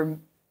that for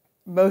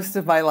most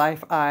of my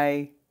life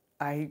I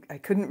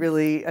couldn't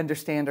really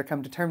understand or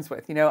come to terms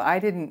with. You know, I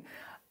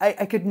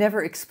could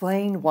never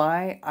explain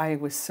why I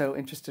was so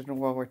interested in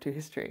World War II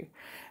history.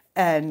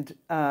 And,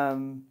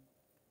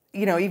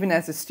 you know, even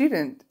as a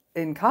student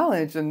in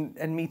college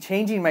and me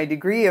changing my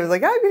degree, I was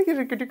like, I'm going to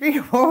get a degree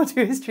in World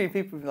War II history.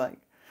 People would be like,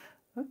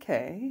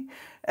 okay.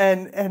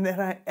 And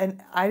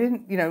I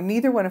didn't, you know,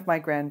 neither one of my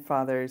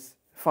grandfathers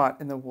fought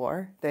in the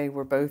war. They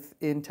were both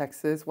in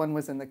Texas. One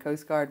was in the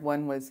Coast Guard.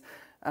 One was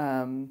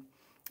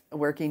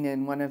working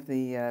in one of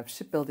the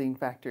shipbuilding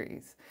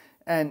factories.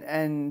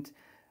 And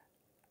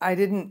I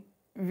didn't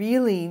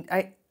really,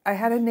 I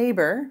had a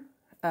neighbor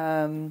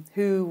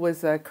who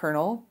was a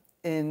colonel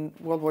in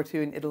World War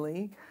II in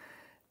Italy.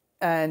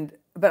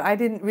 But I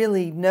didn't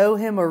really know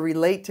him or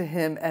relate to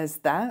him as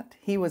that.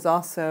 He was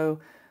also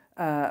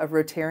a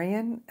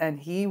Rotarian, and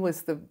he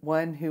was the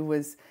one who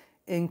was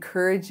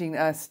encouraging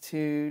us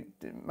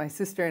my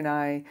sister and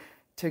I,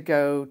 to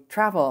go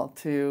travel,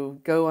 to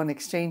go on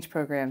exchange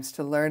programs,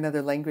 to learn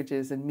other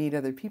languages and meet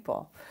other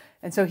people.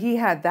 And so he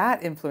had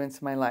that influence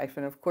in my life.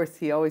 And of course,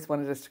 he always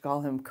wanted us to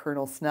call him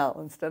Colonel Snell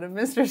instead of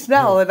Mr.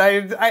 Snell. And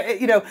I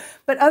you know,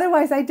 but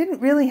otherwise I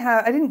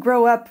didn't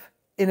grow up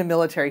in a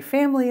military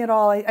family at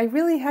all. I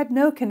really had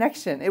no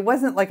connection. It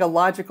wasn't like a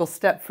logical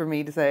step for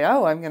me to say,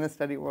 oh, I'm going to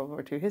study World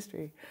War II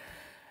history.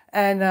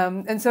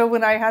 And so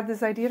when I had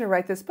this idea to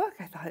write this book,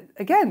 I thought,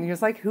 again, it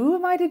was like, who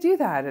am I to do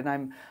that? And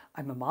I'm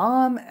a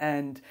mom,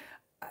 and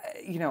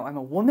you know, I'm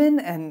a woman,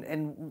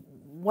 and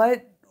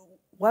what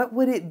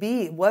would it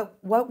be?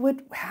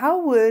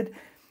 How would,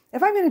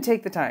 if I'm going to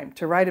take the time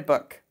to write a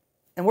book,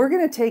 and we're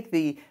going to take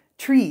the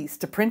trees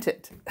to print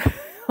it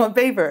on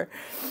paper,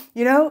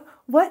 you know,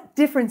 what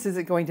difference is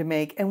it going to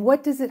make, and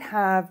what does it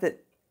have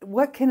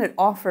what can it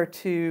offer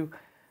to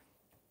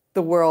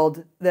the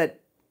world that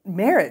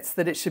merits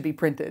that it should be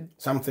printed.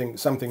 Something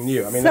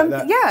new. I mean,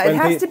 it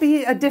has to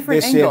be a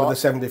different this angle.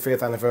 This year, with the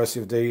 75th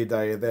anniversary of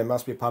D-Day, there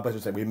must be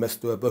publishers saying we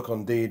must do a book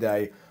on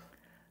D-Day.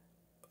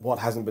 What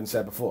hasn't been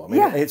said before? I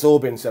mean, it's all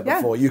been said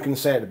before. You can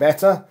say it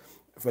better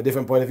from a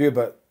different point of view,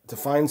 but to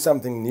find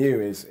something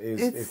new is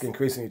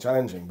increasingly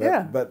challenging.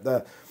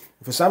 But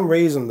for some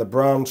reason, the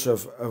branch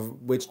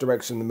of which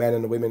direction the men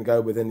and the women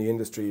go within the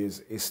industry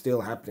is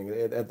still happening.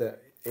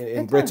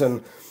 In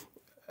Britain,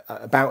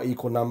 about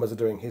equal numbers are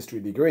doing history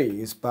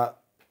degrees, but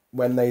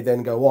when they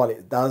then go on,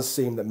 it does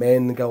seem that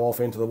men go off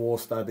into the war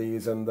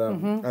studies and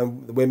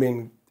the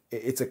women,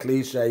 it's a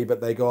cliche,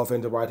 but they go off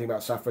into writing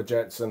about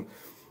suffragettes and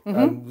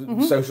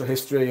social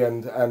history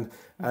and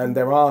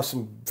there are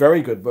some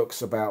very good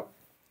books about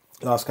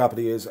last couple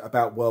of years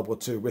about World War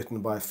II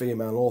written by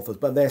female authors,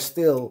 but they're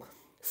still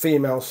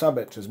female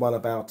subjects. There's one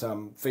about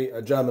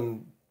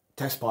German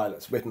test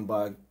pilots written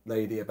by a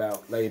lady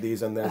about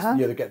ladies, and there's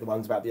you get the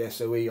ones about the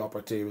SOE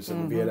operatives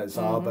in Vienna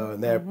Zabo,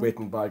 and they're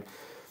written by.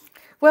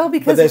 Well,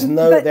 because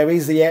there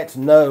is yet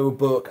no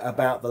book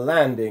about the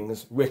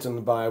landings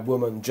written by a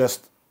woman,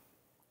 just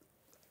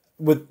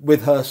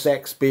with her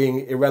sex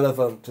being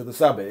irrelevant to the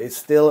subject. It's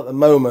still at the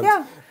moment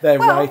they're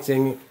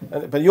writing.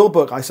 But your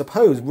book, I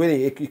suppose,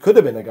 really it could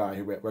have been a guy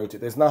who wrote it.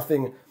 There's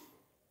nothing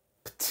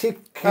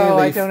particularly. Oh,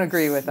 I don't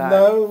agree with that.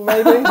 No,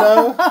 maybe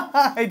no.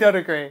 I don't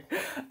agree.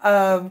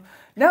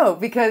 No,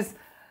 because.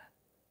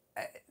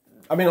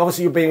 I mean,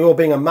 obviously, you're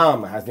being a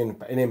mum has an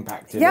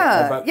impact. And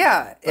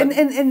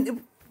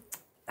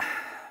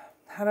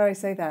how do I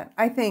say that?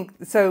 I think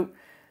so.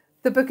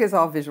 The book is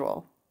all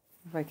visual.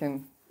 If I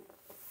can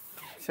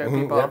show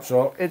people. Yep,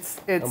 sure. It's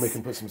and we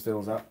can put some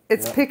stills up.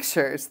 It's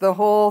pictures. The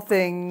whole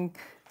thing,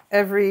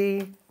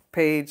 every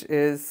page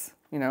is,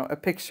 a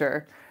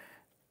picture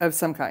of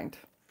some kind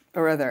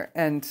or other,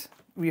 and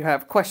you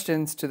have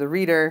questions to the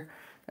reader,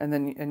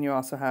 and you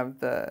also have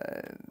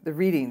the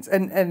readings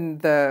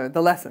and the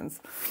lessons,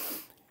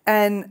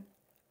 and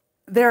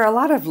there are a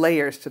lot of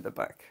layers to the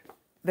book.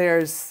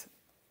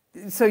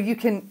 So you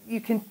can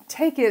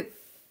take it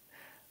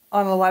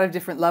on a lot of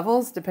different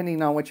levels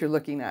depending on what you're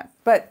looking at.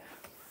 But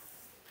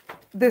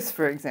this,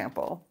 for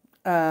example,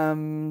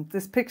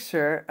 this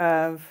picture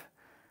of,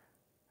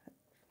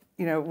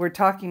 we're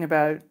talking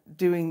about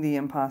doing the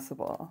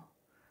impossible.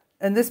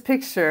 And this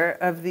picture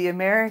of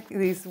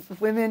these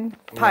women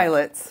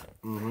pilots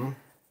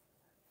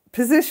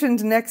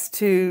positioned next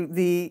to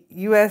the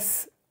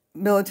U.S.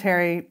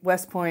 military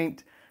West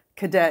Point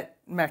cadet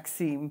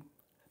maxim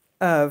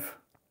of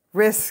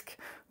risk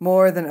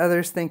more than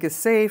others think is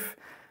safe,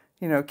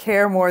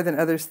 care more than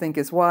others think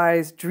is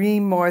wise,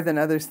 dream more than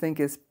others think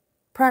is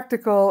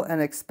practical,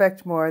 and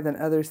expect more than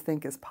others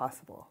think is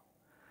possible.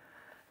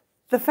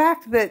 The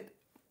fact that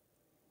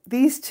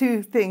these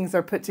two things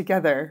are put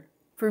together,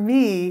 for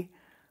me,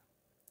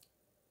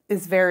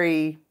 is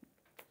very,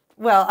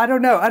 I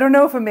don't know. I don't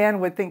know if a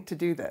man would think to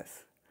do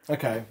this.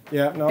 Okay,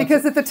 yeah. No,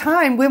 because at the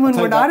time, women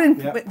were not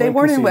they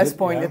weren't in West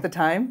Point at the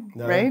time,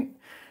 right?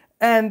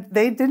 And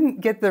they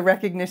didn't get the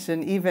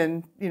recognition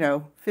even,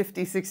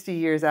 50, 60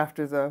 years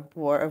after the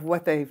war of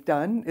what they've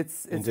done.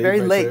 It's indeed,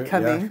 very late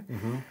coming.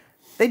 Yeah.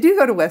 They do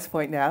go to West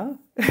Point now.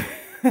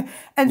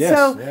 And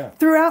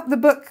throughout the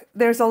book,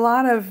 there's a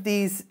lot of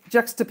these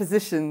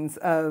juxtapositions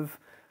of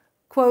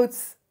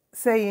quotes,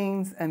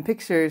 sayings, and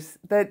pictures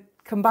that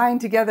combine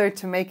together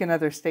to make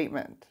another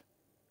statement.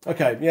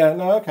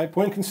 Okay,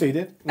 point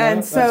conceded.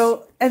 No,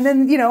 and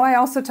then, I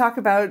also talk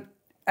about,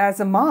 as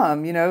a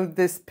mom,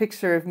 this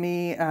picture of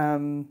me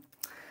on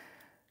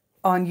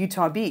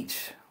Utah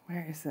Beach.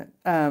 Where is it?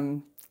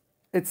 I'm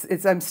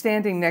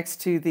standing next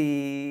to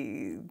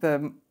the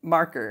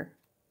marker,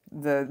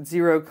 the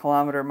 0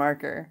 kilometer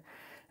marker,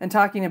 and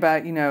talking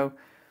about, you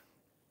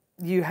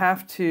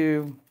have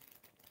to.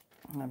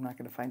 I'm not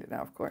going to find it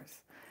now, of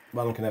course.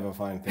 One can never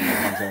find things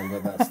on his own,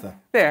 but that's the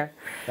there.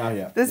 Oh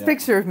yeah. This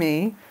picture of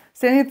me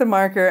standing at the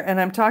marker,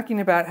 and I'm talking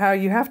about how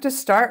you have to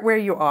start where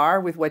you are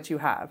with what you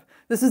have.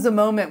 This is a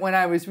moment when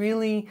I was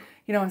really,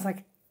 I was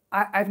like,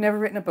 I've never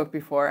written a book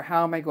before.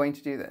 How am I going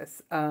to do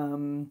this?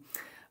 What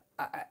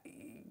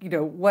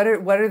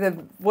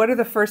are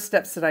the first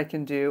steps that I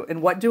can do,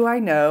 and what do I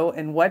know,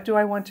 and what do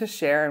I want to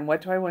share, and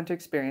what do I want to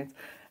experience?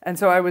 And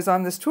so I was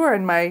on this tour,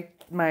 and my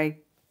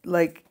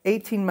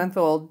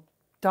 18-month-old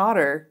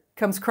daughter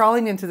comes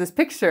crawling into this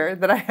picture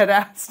that I had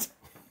asked,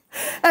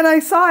 and I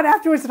saw it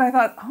afterwards, and I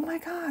thought, oh my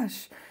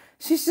gosh,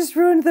 she's just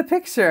ruined the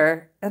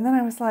picture. And then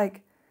I was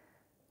like,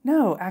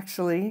 no,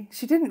 actually,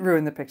 she didn't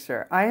ruin the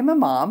picture. I am a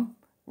mom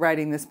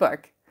writing this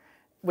book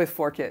with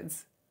 4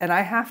 kids, and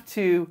I have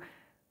to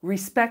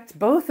respect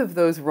both of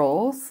those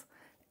roles,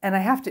 and I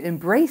have to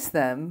embrace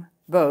them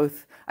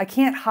both. I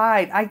can't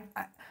hide.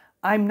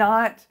 I'm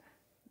not,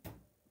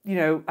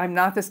 I'm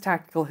not this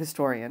tactical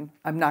historian.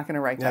 I'm not going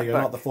to write that book. Yeah,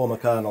 you're not the former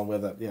colonel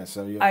with it. Yeah,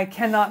 so I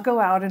cannot go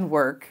out and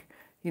work,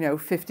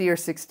 50 or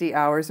 60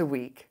 hours a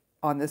week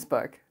on this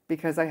book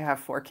because I have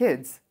 4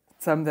 kids,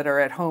 some that are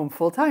at home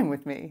full time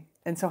with me.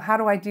 And so how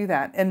do I do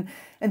that? And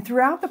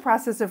throughout the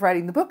process of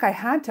writing the book, I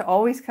had to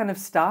always kind of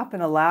stop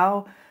and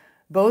allow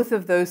both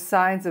of those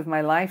sides of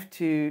my life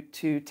to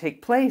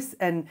take place.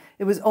 And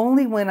it was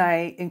only when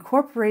I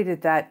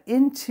incorporated that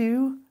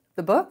into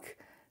the book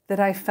that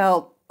I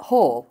felt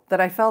whole,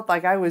 that I felt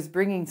like I was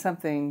bringing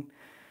something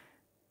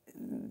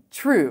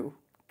true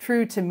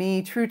to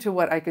me, true to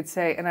what I could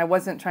say. And I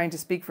wasn't trying to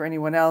speak for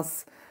anyone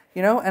else,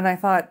 you know, and I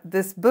thought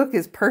this book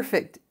is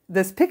perfect.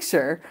 This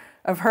picture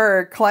of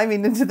her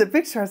climbing into the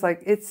picture, I was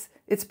like, it's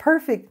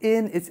perfect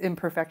in its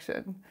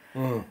imperfection.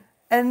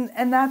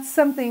 And that's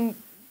something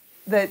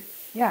that,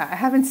 yeah, I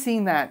haven't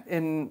seen that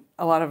in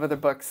a lot of other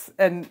books.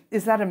 And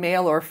is that a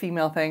male or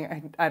female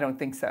thing? I don't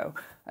think so.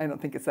 I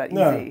don't think it's that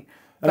easy.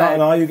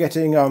 And are you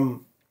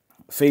getting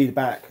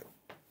feedback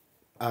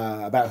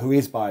about who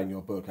is buying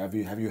your book? Have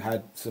you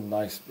had some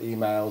nice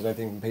emails,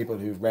 anything from people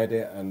who've read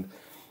it, and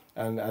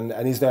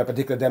is there a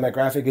particular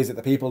demographic? Is it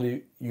the people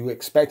you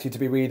expected to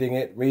be reading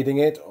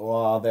it, or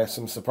are there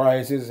some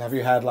surprises? Have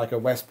you had like a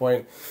West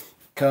Point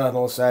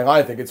colonel saying,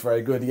 I think it's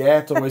very good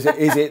yet, or is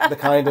it the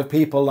kind of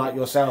people like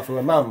yourself who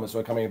are mums who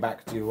are coming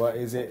back to you?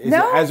 Is it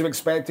as you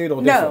expected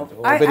or different,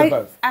 or a bit of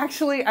both?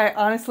 Actually, I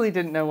honestly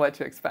didn't know what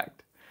to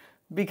expect,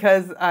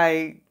 because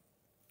I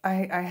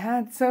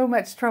had so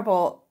much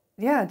trouble.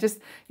 Yeah, just,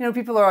 you know,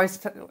 people are always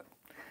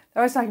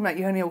talking about,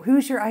 you know,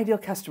 who's your ideal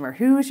customer?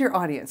 Who's your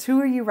audience?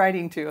 Who are you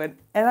writing to? And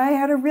I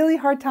had a really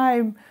hard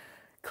time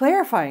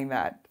clarifying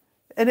that.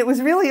 And it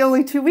was really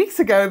only 2 weeks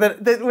ago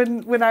that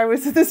when I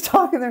was at this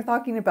talk and they're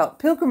talking about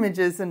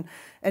pilgrimages and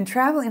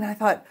traveling, I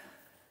thought,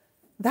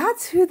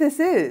 that's who this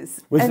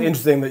is. Which is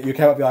interesting that you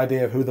came up with the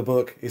idea of who the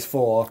book is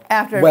for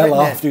after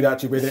you'd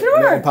actually read it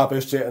and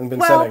published it and been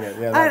selling it.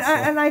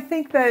 Yeah, and I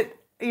think that,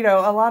 you know,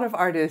 a lot of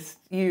artists,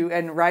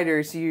 and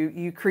writers,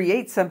 you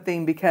create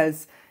something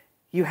because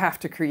you have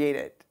to create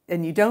it,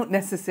 and you don't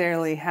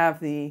necessarily have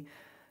the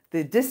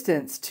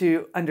distance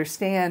to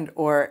understand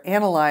or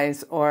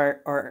analyze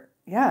or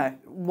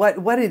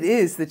what it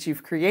is that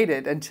you've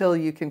created until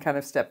you can kind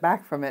of step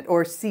back from it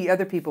or see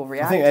other people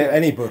react to it. I think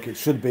any book, you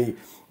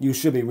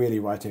should be really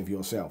writing for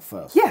yourself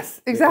first.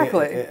 Yes,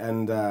 exactly.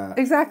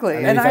 Exactly.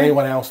 And if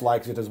anyone else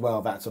likes it as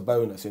well, that's a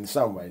bonus in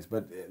some ways.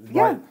 But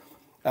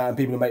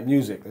people who make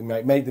music,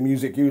 make the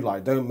music you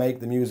like. Don't make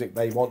the music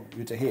they want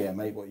you to hear.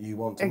 Make what you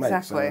want to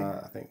make. So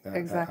I think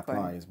that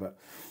applies. But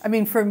I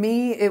mean, for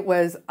me, it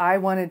was, I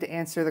wanted to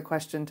answer the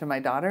question to my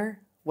daughter,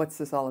 what's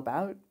this all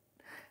about?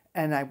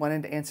 And I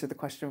wanted to answer the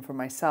question for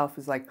myself,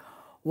 is like,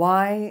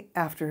 why,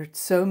 after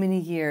so many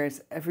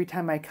years, every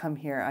time I come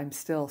here, I'm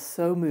still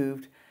so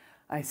moved.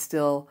 I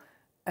still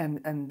am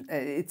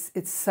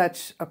it's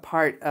such a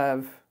part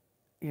of,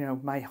 you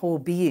know, my whole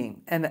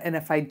being. And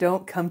if I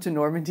don't come to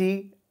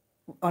Normandy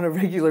on a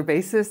regular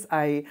basis,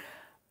 I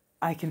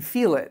can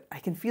feel it. I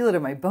can feel it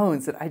in my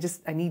bones that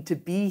I need to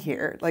be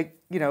here. Like,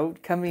 you know,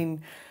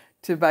 coming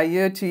to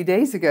Bayeux 2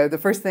 days ago, the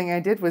first thing I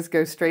did was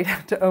go straight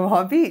out to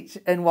Omaha Beach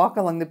and walk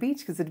along the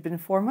beach, because it had been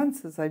 4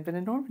 months since I'd been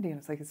in Normandy. And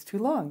I was like, it's too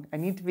long. I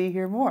need to be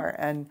here more.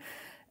 And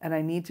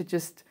I need to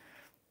just,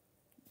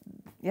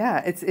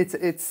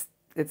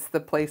 it's the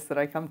place that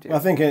I come to. I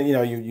think, you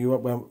know,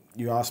 when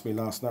you asked me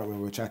last night when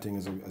we were chatting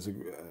as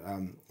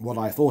what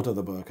I thought of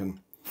the book, and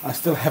I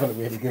still haven't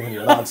really given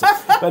you an answer.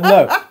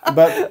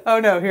 But oh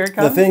no, here it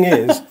comes. The thing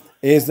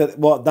is that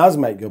what does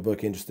make your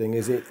book interesting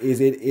is it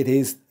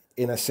is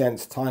in a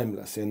sense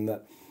timeless, in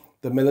that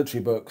the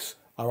military books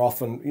are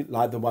often,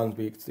 like the ones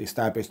we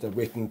established, are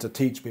written to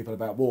teach people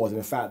about wars. And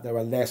in fact, there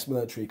are less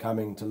military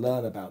coming to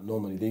learn about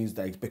Normandy these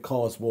days,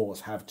 because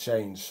wars have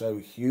changed so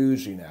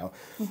hugely now.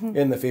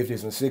 In the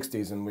 50s and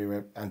 60s, and we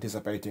were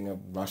anticipating a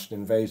Russian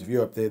invasion of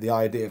Europe, the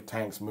idea of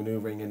tanks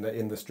manoeuvring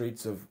in the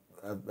streets of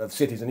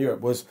cities in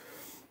Europe was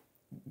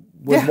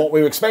what we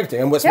were expecting,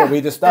 and what's what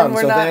we just done.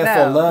 So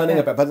therefore learning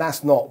about, but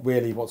that's not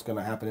really what's going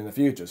to happen in the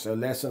future. So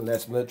less and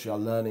less military are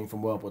learning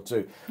from World War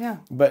II. Yeah.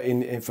 But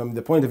from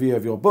the point of view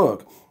of your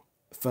book,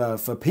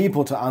 for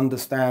people to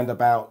understand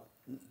about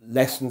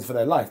lessons for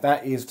their life,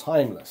 that is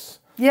timeless.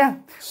 Yeah.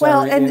 So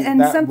well, and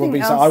something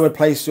else. So I would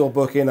place your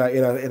book in a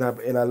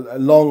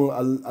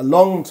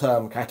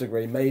long-term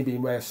category, maybe,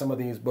 where some of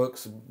these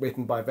books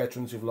written by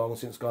veterans who've long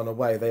since gone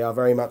away, they are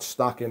very much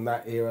stuck in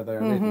that era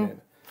they're written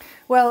in.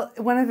 Well,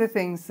 one of the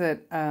things that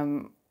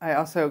I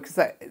also, because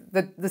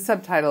the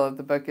subtitle of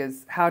the book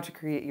is How to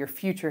Create Your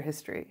Future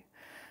History.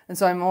 And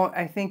so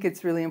I think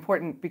it's really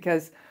important,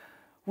 because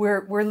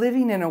we're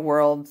living in a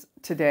world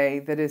today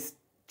that is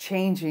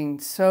changing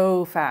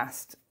so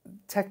fast.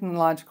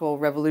 Technological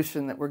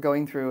revolution that we're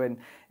going through,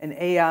 and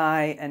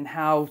AI, and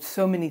how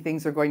so many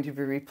things are going to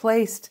be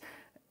replaced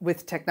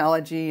with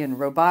technology and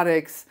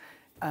robotics.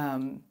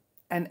 And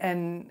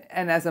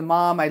as a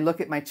mom, I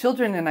look at my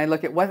children and I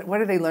look at what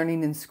are they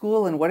learning in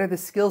school, and what are the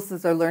skills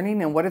that they're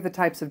learning, and what are the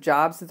types of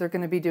jobs that they're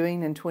going to be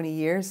doing in 20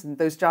 years. And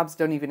those jobs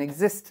don't even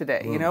exist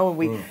today, you know,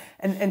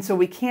 and so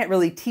we can't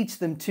really teach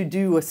them to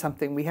do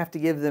something. We have to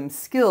give them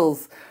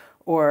skills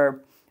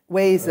or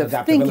ways of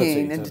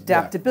thinking and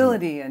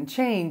adaptability and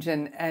change.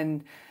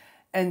 And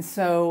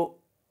so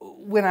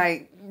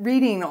when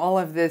reading all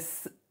of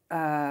this,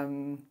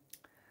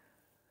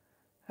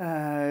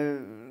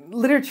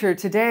 literature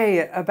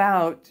today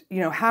about,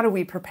 how do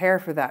we prepare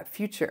for that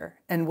future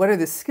and what are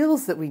the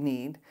skills that we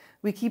need,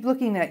 we keep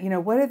looking at,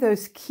 what are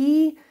those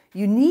key,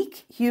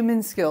 unique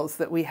human skills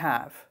that we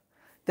have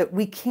that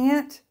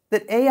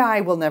that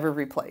AI will never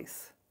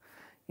replace.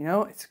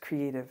 It's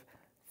creative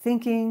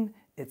thinking,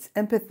 it's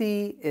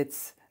empathy,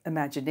 it's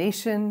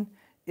imagination,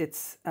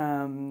 it's,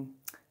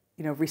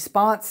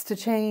 response to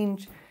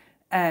change.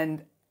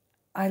 And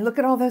I look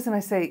at all those and I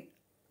say,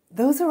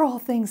 those are all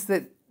things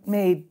that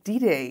made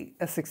D-Day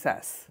a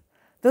success.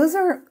 Those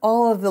are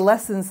all of the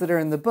lessons that are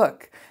in the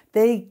book.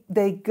 They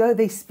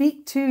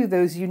speak to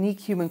those unique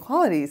human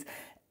qualities.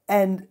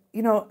 And,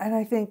 and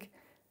I think,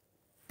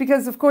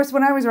 because of course,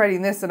 when I was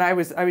writing this and I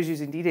was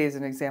using D-Day as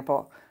an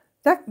example,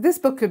 this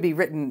book could be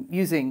written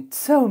using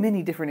so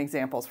many different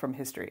examples from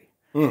history,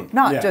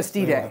 not just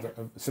D-Day.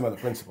 Similar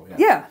principle, yeah.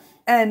 Yeah,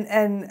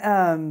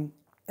 and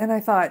I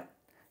thought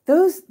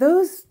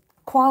those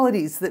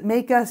qualities that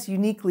make us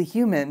uniquely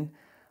human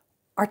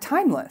are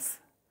timeless,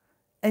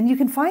 and you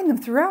can find them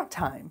throughout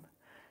time.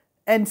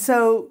 And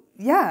so,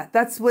 yeah,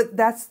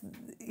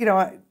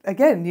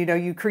 again,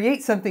 you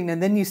create something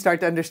and then you start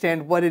to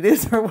understand what it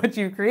is or what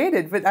you've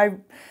created. But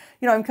I'm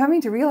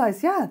coming to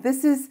realize,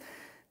 this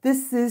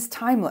is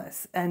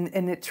timeless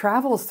and it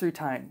travels through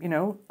time.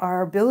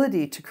 Our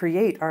ability to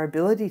create, our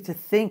ability to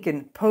think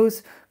and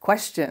pose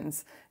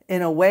questions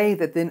in a way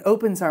that then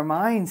opens our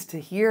minds to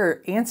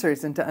hear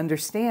answers and to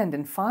understand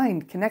and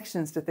find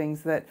connections to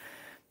things that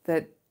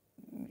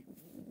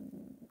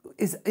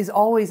is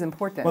always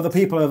important. Well, the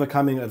people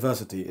overcoming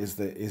adversity is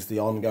the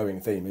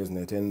ongoing theme, isn't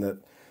it? In that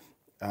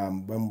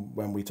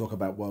when we talk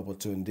about World War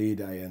II and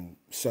D-Day, and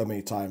so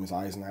many times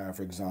Eisenhower,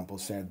 for example,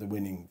 said the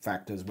winning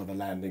factors were the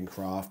landing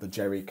craft, the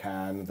jerry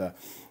can, the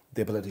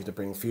ability to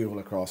bring fuel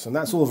across, and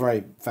that's all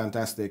very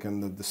fantastic,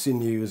 and the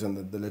sinews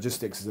and the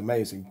logistics is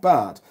amazing,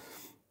 but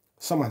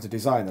someone had to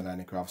design the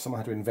landing craft, someone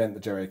had to invent the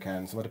jerry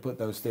can, someone had to put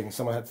those things,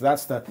 someone had to,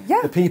 that's the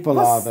people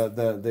are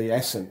the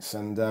essence,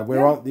 and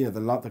we're on,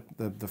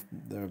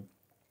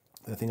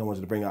 the thing I wanted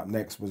to bring up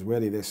next was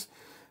really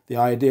the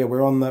idea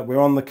we're on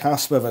the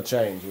cusp of a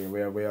change.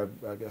 We are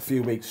a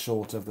few weeks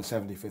short of the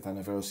 75th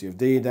anniversary of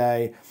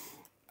D-Day,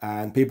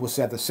 and people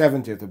said the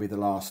 70th will be the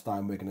last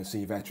time we're going to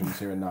see veterans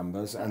here in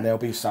numbers, and there'll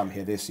be some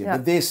here this year. Yeah.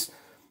 But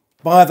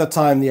by the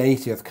time the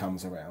 80th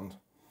comes around,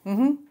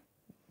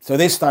 so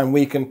this time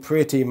we can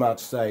pretty much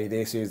say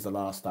this is the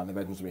last time the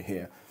veterans will be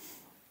here.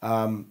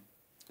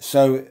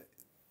 So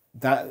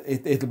that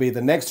it'll be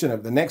the next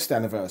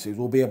anniversaries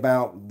will be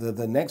about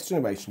the next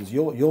generations,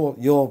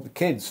 your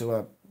kids who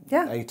are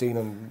 18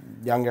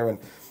 and younger, and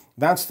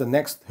that's the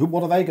next.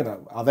 What are they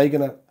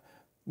gonna?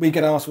 We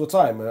get asked all the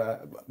time.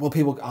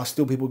 Are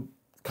still people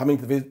coming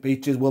to the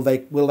beaches? Will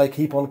they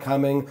keep on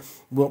coming?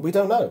 Well, we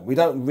don't know. We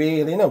don't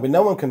really know.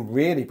 No one can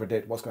really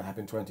predict what's going to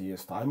happen in 20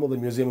 years' time. Will the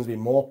museums be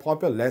more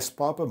popular, less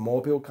popular,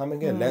 more people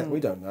coming in? Less? We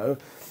don't know.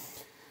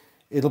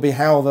 It'll be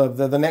how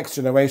the next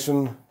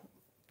generation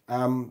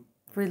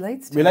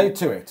relate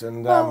to it.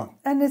 And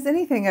and as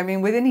anything, I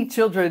mean, with any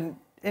children,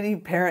 any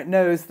parent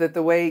knows that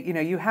the way,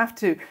 you have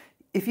to,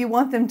 if you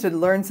want them to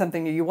learn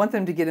something or you want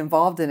them to get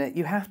involved in it,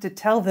 you have to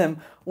tell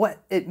them what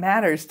it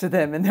matters to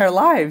them in their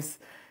lives.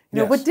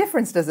 What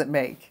difference does it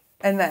make?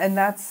 And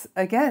that's,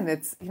 again,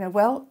 it's,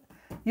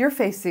 you're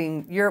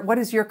facing what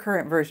is your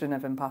current version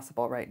of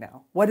impossible right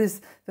now? What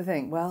is the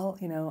thing? Well,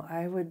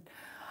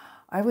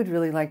 I would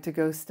really like to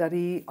go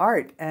study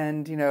art,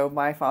 and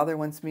my father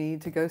wants me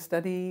to go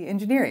study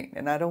engineering,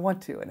 and I don't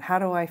want to. And how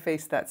do I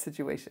face that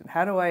situation?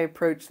 How do I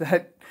approach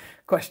that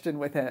question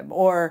with him?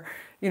 Or,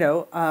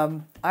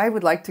 I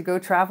would like to go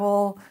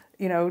travel,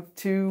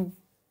 to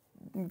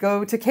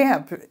go to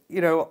camp,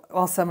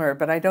 all summer,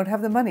 but I don't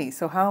have the money.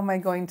 So how am I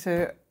going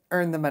to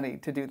earn the money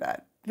to do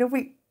that?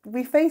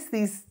 We face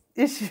these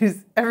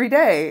issues every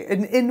day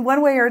in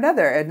one way or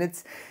another, and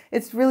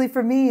it's really,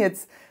 for me,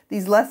 it's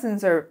these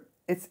lessons are.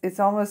 It's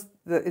almost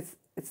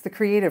it's the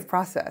creative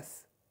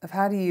process of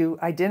how do you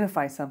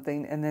identify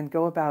something and then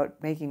go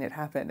about making it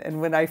happen. And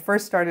when I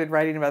first started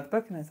writing about the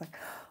book, and I was like,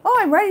 oh,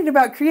 I'm writing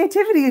about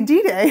creativity in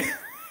D-Day,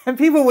 and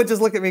people would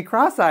just look at me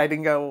cross-eyed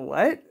and go,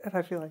 what? And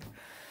I feel like,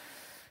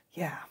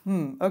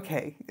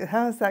 okay,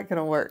 how is that going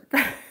to work?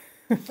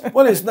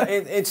 Well,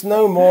 it's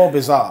no more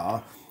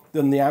bizarre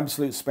than the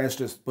absolute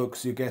specialist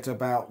books you get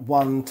about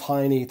one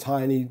tiny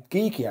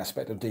geeky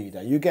aspect of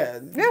D-Day. You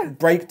get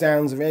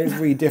breakdowns of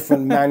every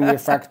different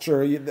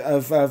manufacturer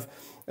of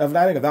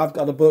landing. I've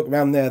got a book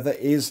around there that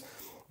is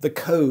the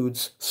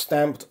codes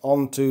stamped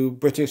onto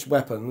British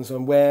weapons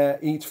and where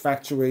each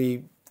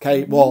factory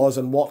was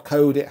and what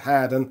code it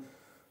had. And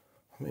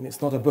I mean,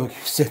 it's not a book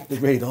you sit to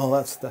read. Oh,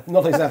 that's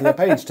not exactly a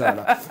page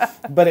turner,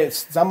 but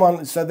it's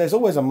someone. So there's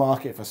always a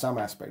market for some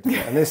aspect of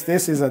it, and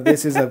this is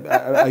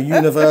a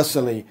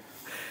universally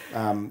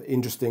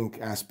interesting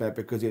aspect,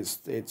 because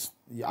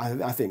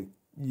I think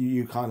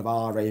you kind of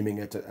are aiming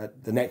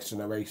at the next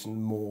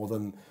generation more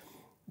than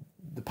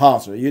the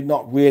part of it. You're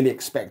not really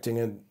expecting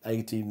an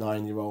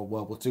 89-year-old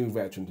World War II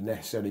veteran to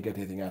necessarily get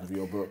anything out of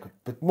your book.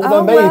 But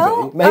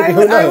maybe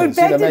who knows? I would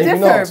beg to differ,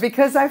 not.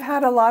 because I've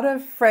had a lot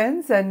of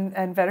friends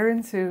and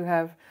veterans who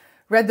have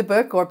read the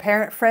book, or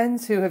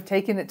friends who have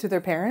taken it to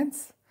their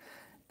parents,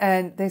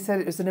 and they said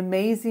it was an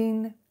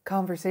amazing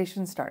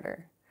conversation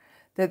starter.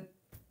 That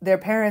their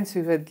parents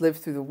who had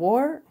lived through the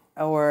war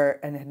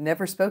and had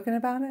never spoken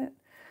about it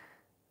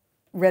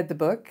read the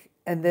book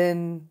and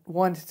then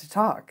wanted to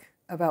talk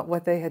about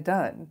what they had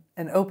done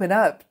and open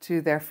up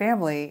to their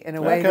family in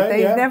a way that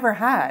they never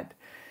had.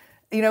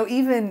 You know,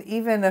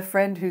 even a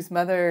friend whose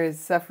mother is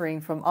suffering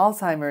from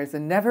Alzheimer's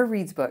and never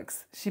reads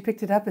books, she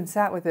picked it up and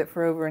sat with it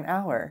for over an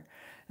hour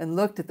and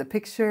looked at the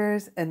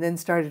pictures and then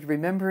started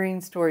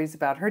remembering stories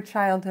about her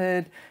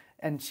childhood.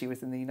 And she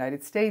was in the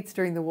United States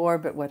during the war,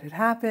 but what had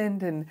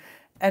happened.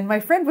 And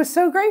my friend was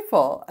so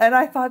grateful. And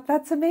I thought,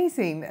 that's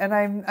amazing. And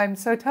I'm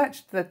so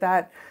touched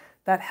that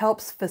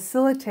helps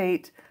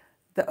facilitate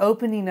the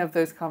opening of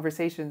those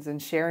conversations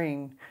and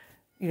sharing,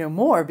 you know,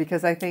 more,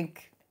 because I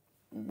think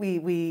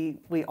we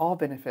all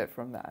benefit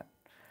from that.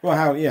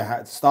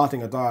 Well,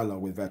 starting a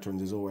dialogue with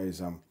veterans is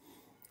always,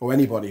 or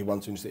anybody who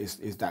wants to,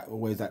 is that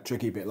always that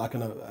tricky bit. Like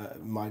in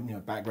my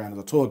background as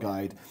a tour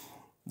guide,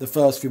 the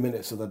first few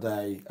minutes of the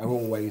day are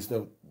always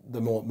the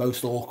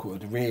most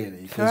awkward,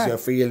 really, because you're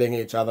feeling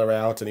each other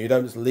out, and you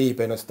don't just leap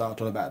in and start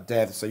talking about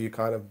death. So you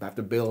kind of have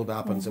to build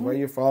up and say, where are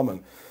you from,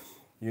 and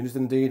units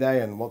in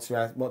DDay, and what's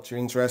your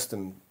interest,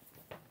 and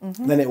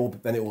then it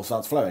all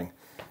starts flowing.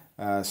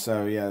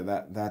 So yeah,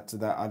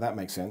 that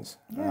makes sense.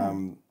 Yeah.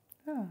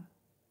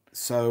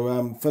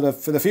 So for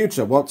the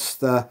future,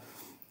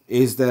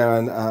 is there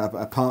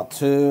a part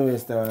 2?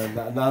 Is there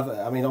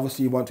another? I mean,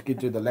 obviously you want to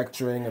do the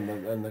lecturing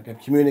and the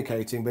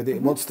communicating, but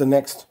what's the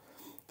next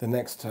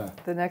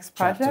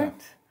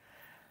project?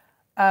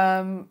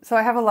 So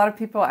I have a lot of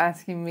people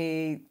asking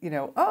me, you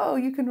know, oh,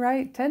 you can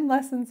write 10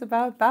 lessons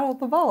about Battle of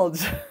the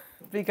Bulge.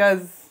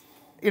 Because,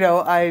 you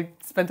know, I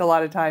spent a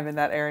lot of time in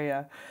that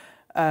area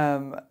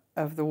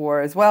of the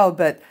war as well.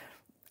 But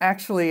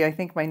actually, I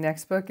think my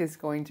next book is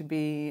going to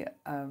be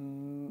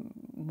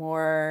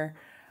more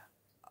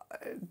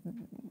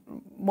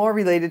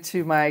related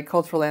to my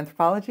cultural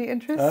anthropology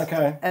interests.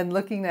 Okay. And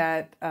looking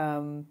at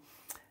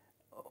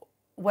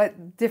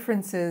what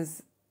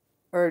differences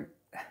or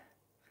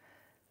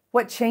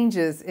what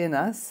changes in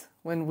us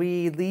when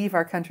we leave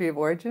our country of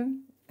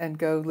origin and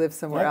go live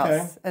somewhere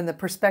else, and the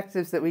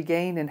perspectives that we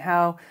gain, and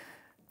how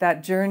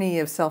that journey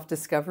of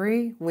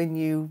self-discovery when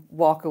you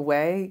walk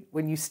away,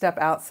 when you step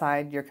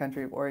outside your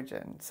country of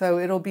origin. So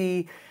it'll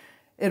be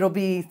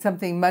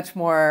something much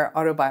more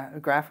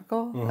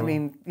autobiographical. I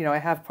mean, you know, I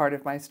have part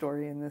of my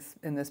story in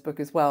this book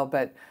as well,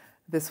 but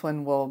this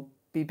one will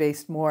be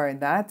based more in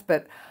that.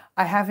 But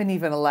I haven't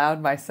even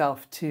allowed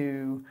myself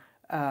to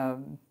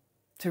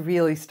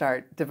really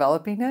start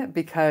developing it,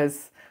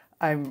 because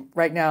I'm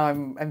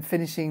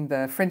finishing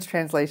the French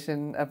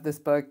translation of this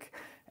book,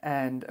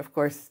 and of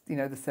course, you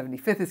know, the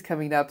 75th is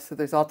coming up, so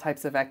there's all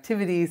types of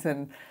activities.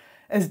 And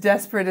as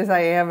desperate as I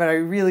am, and I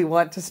really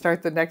want to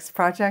start the next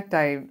project,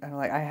 I'm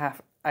like,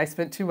 I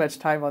spent too much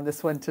time on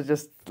this one to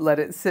just let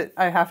it sit.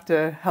 I have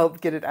to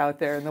help get it out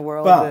there in the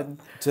world and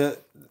to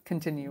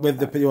continue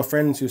with your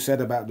friends who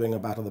said about doing a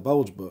Battle of the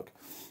Bulge book.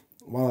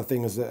 One of the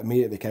things that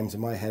immediately came to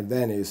my head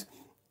then is,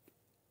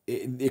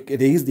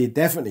 it easily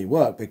definitely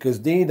worked, because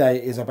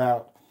D-Day is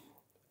about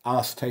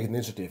us taking the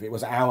initiative. It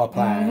was our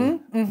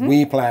plan.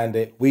 We planned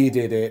it. We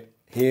did it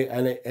here,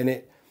 and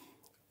it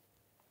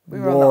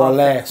more or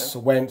less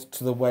went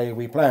to the way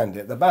we planned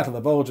it. The Battle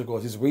of the Bulge, of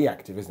course, is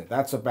reactive, isn't it?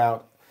 That's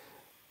about,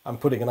 I'm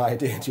putting an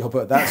idea into your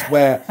book. That's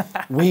where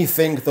we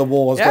think the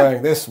war's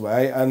going this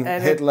way, and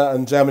Hitler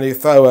and Germany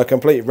throw a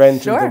complete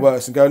wrench into the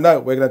works and go, no,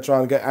 we're going to try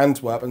and get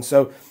Antwerp. And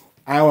so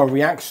our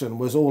reaction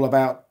was all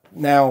about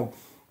now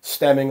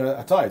stemming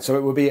a tide. So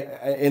it would be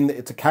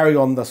to carry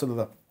on the sort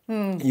of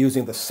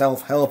using the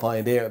self-help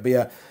idea. It would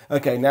be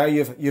okay, now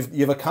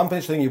you've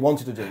accomplished the thing you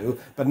wanted to do,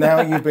 but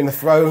now you've been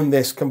thrown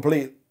this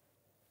complete,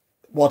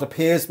 what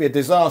appears to be a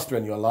disaster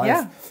in your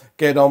life.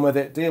 Get on with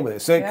it, deal with it.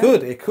 So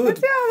it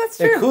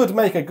could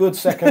make a good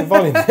second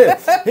volume.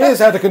 Here's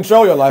how to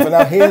control your life, and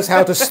now here's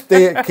how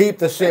to keep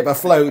the ship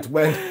afloat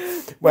when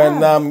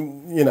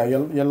you know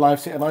your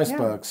life's hit an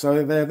iceberg. So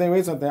I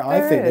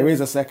think there is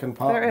a second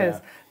part. There is.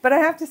 But I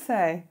have to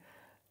say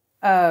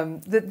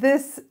that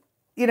this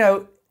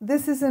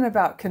isn't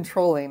about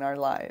controlling our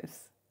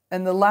lives.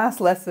 And the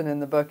last lesson in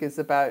the book is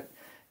about,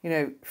 you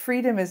know,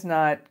 freedom is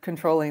not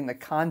controlling the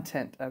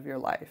content of your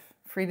life.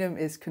 Freedom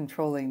is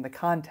controlling the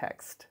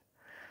context.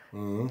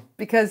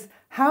 Because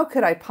how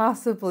could I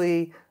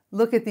possibly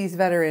look at these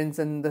veterans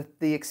and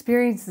the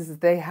experiences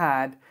that they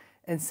had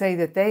and say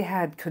that they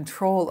had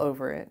control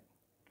over it?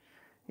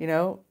 You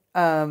know,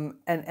 and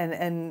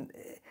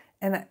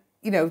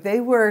you know, they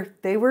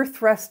were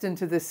thrust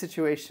into this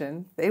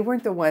situation. They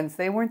weren't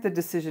the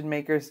decision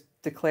makers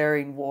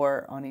declaring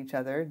war on each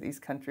other, these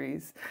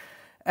countries.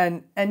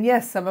 And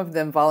yes, some of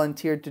them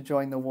volunteered to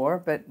join the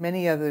war, but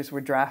many others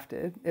were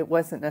drafted. It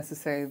wasn't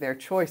necessarily their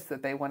choice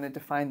that they wanted to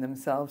find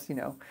themselves, you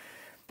know,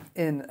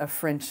 in a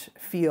French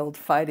field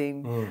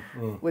fighting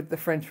with the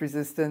French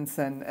resistance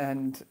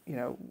and you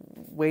know,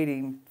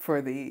 waiting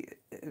for the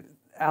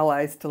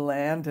Allies to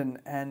land.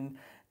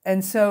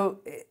 And so,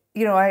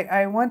 you know,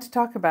 I want to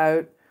talk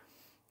about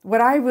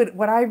what I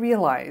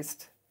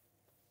realized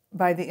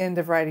by the end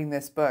of writing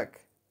this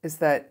book is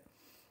that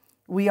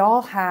we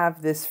all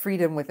have this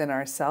freedom within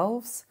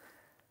ourselves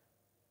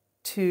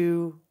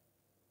to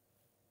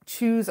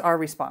choose our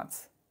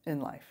response in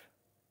life.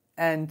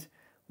 And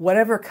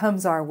whatever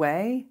comes our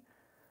way,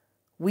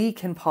 we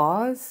can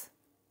pause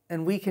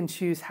and we can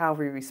choose how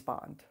we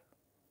respond.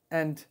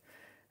 And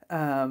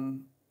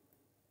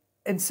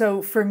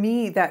so for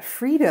me, that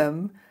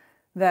freedom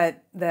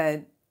that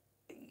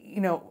you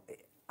know,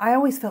 I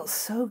always felt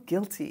so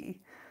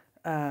guilty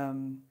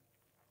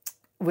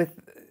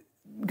with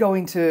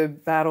going to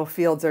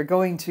battlefields or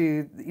going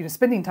to, you know,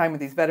 spending time with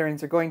these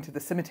veterans or going to the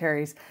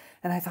cemeteries.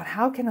 And I thought,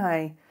 how can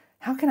I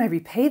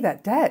repay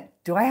that debt?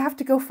 Do I have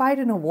to go fight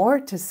in a war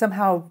to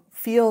somehow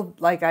feel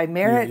like I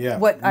merit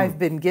what I've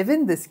been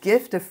given, this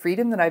gift of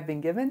freedom that I've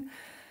been given?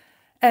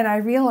 And I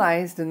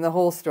realized, and the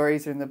whole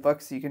stories are in the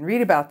book, so you can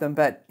read about them,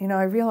 but, you know,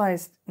 I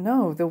realized,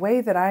 no, the way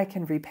that I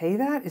can repay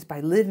that is by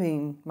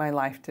living my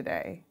life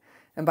today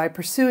and by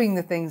pursuing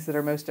the things that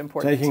are most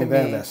important to me. Taking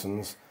their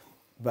lessons,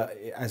 but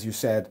as you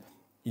said,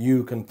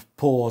 you can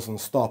pause and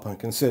stop and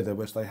consider,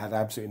 which they had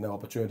absolutely no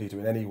opportunity to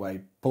in any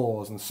way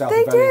pause and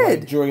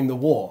self-evaluate during the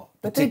war.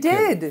 But they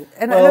did.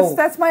 And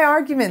that's my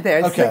argument there.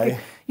 It's like,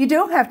 you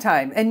don't have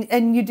time.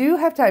 And you do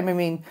have time. I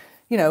mean,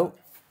 you know,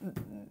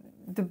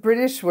 the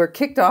British were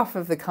kicked off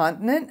of the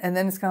continent, and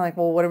then it's kind of like,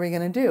 well, what are we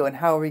going to do? And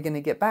how are we going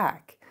to get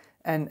back?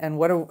 And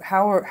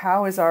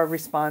how is our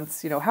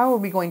response, you know, how are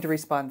we going to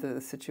respond to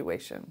the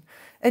situation?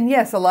 And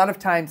yes, a lot of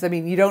times, I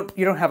mean, you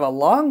don't have a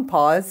long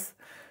pause,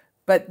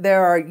 but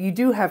you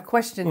do have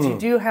questions, you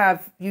do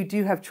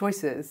have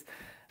choices.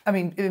 I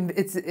mean,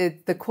 it's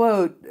the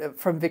quote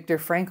from Viktor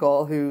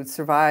Frankl, who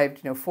survived,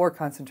 you know, 4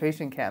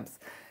 concentration camps,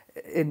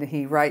 and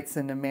he writes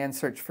in A Man's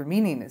Search for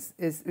Meaning,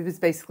 is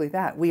basically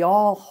that. We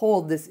all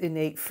hold this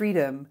innate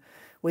freedom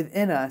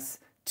within us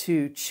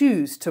to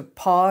choose, to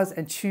pause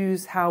and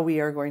choose how we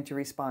are going to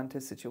respond to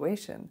a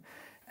situation.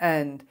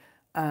 And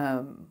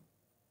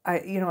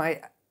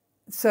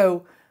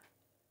so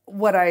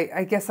what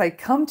I guess I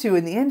come to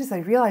in the end is I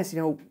realize,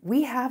 you know,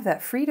 we have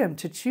that freedom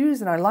to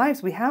choose in our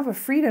lives. We have a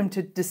freedom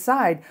to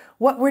decide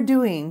what we're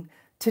doing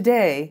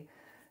today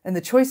and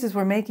the choices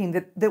we're making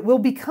that will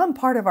become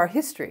part of our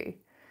history.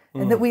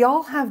 And that we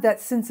all have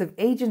that sense of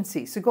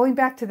agency. So going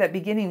back to that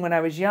beginning when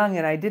I was young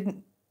and I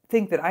didn't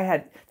think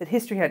that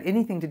history had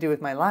anything to do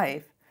with my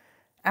life,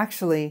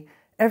 actually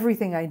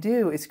everything I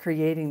do is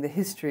creating the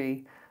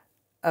history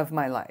of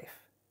my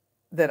life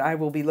that I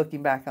will be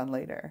looking back on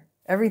later.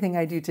 Everything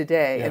I do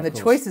today and the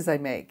choices I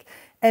make.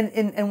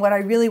 And what I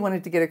really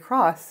wanted to get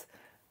across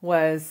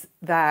was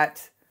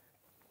that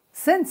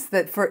sense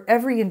that for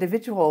every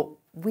individual,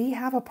 we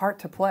have a part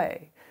to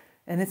play.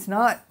 And it's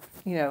not,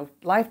 you know,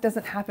 life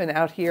doesn't happen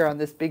out here on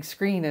this big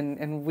screen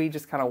and we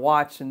just kind of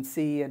watch and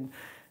see.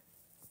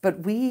 But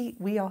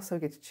we also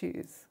get to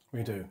choose.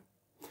 We do.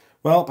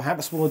 Well,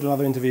 perhaps we'll do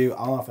another interview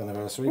after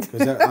anniversary,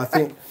 because I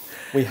think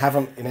we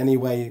haven't in any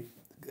way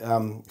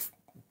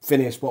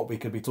finished what we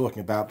could be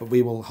talking about, but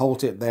we will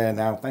halt it there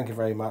now. Thank you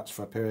very much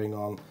for appearing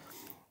on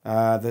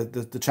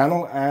the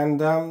channel,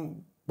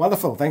 and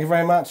wonderful. Thank you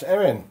very much,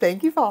 Erin.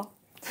 Thank you, Paul.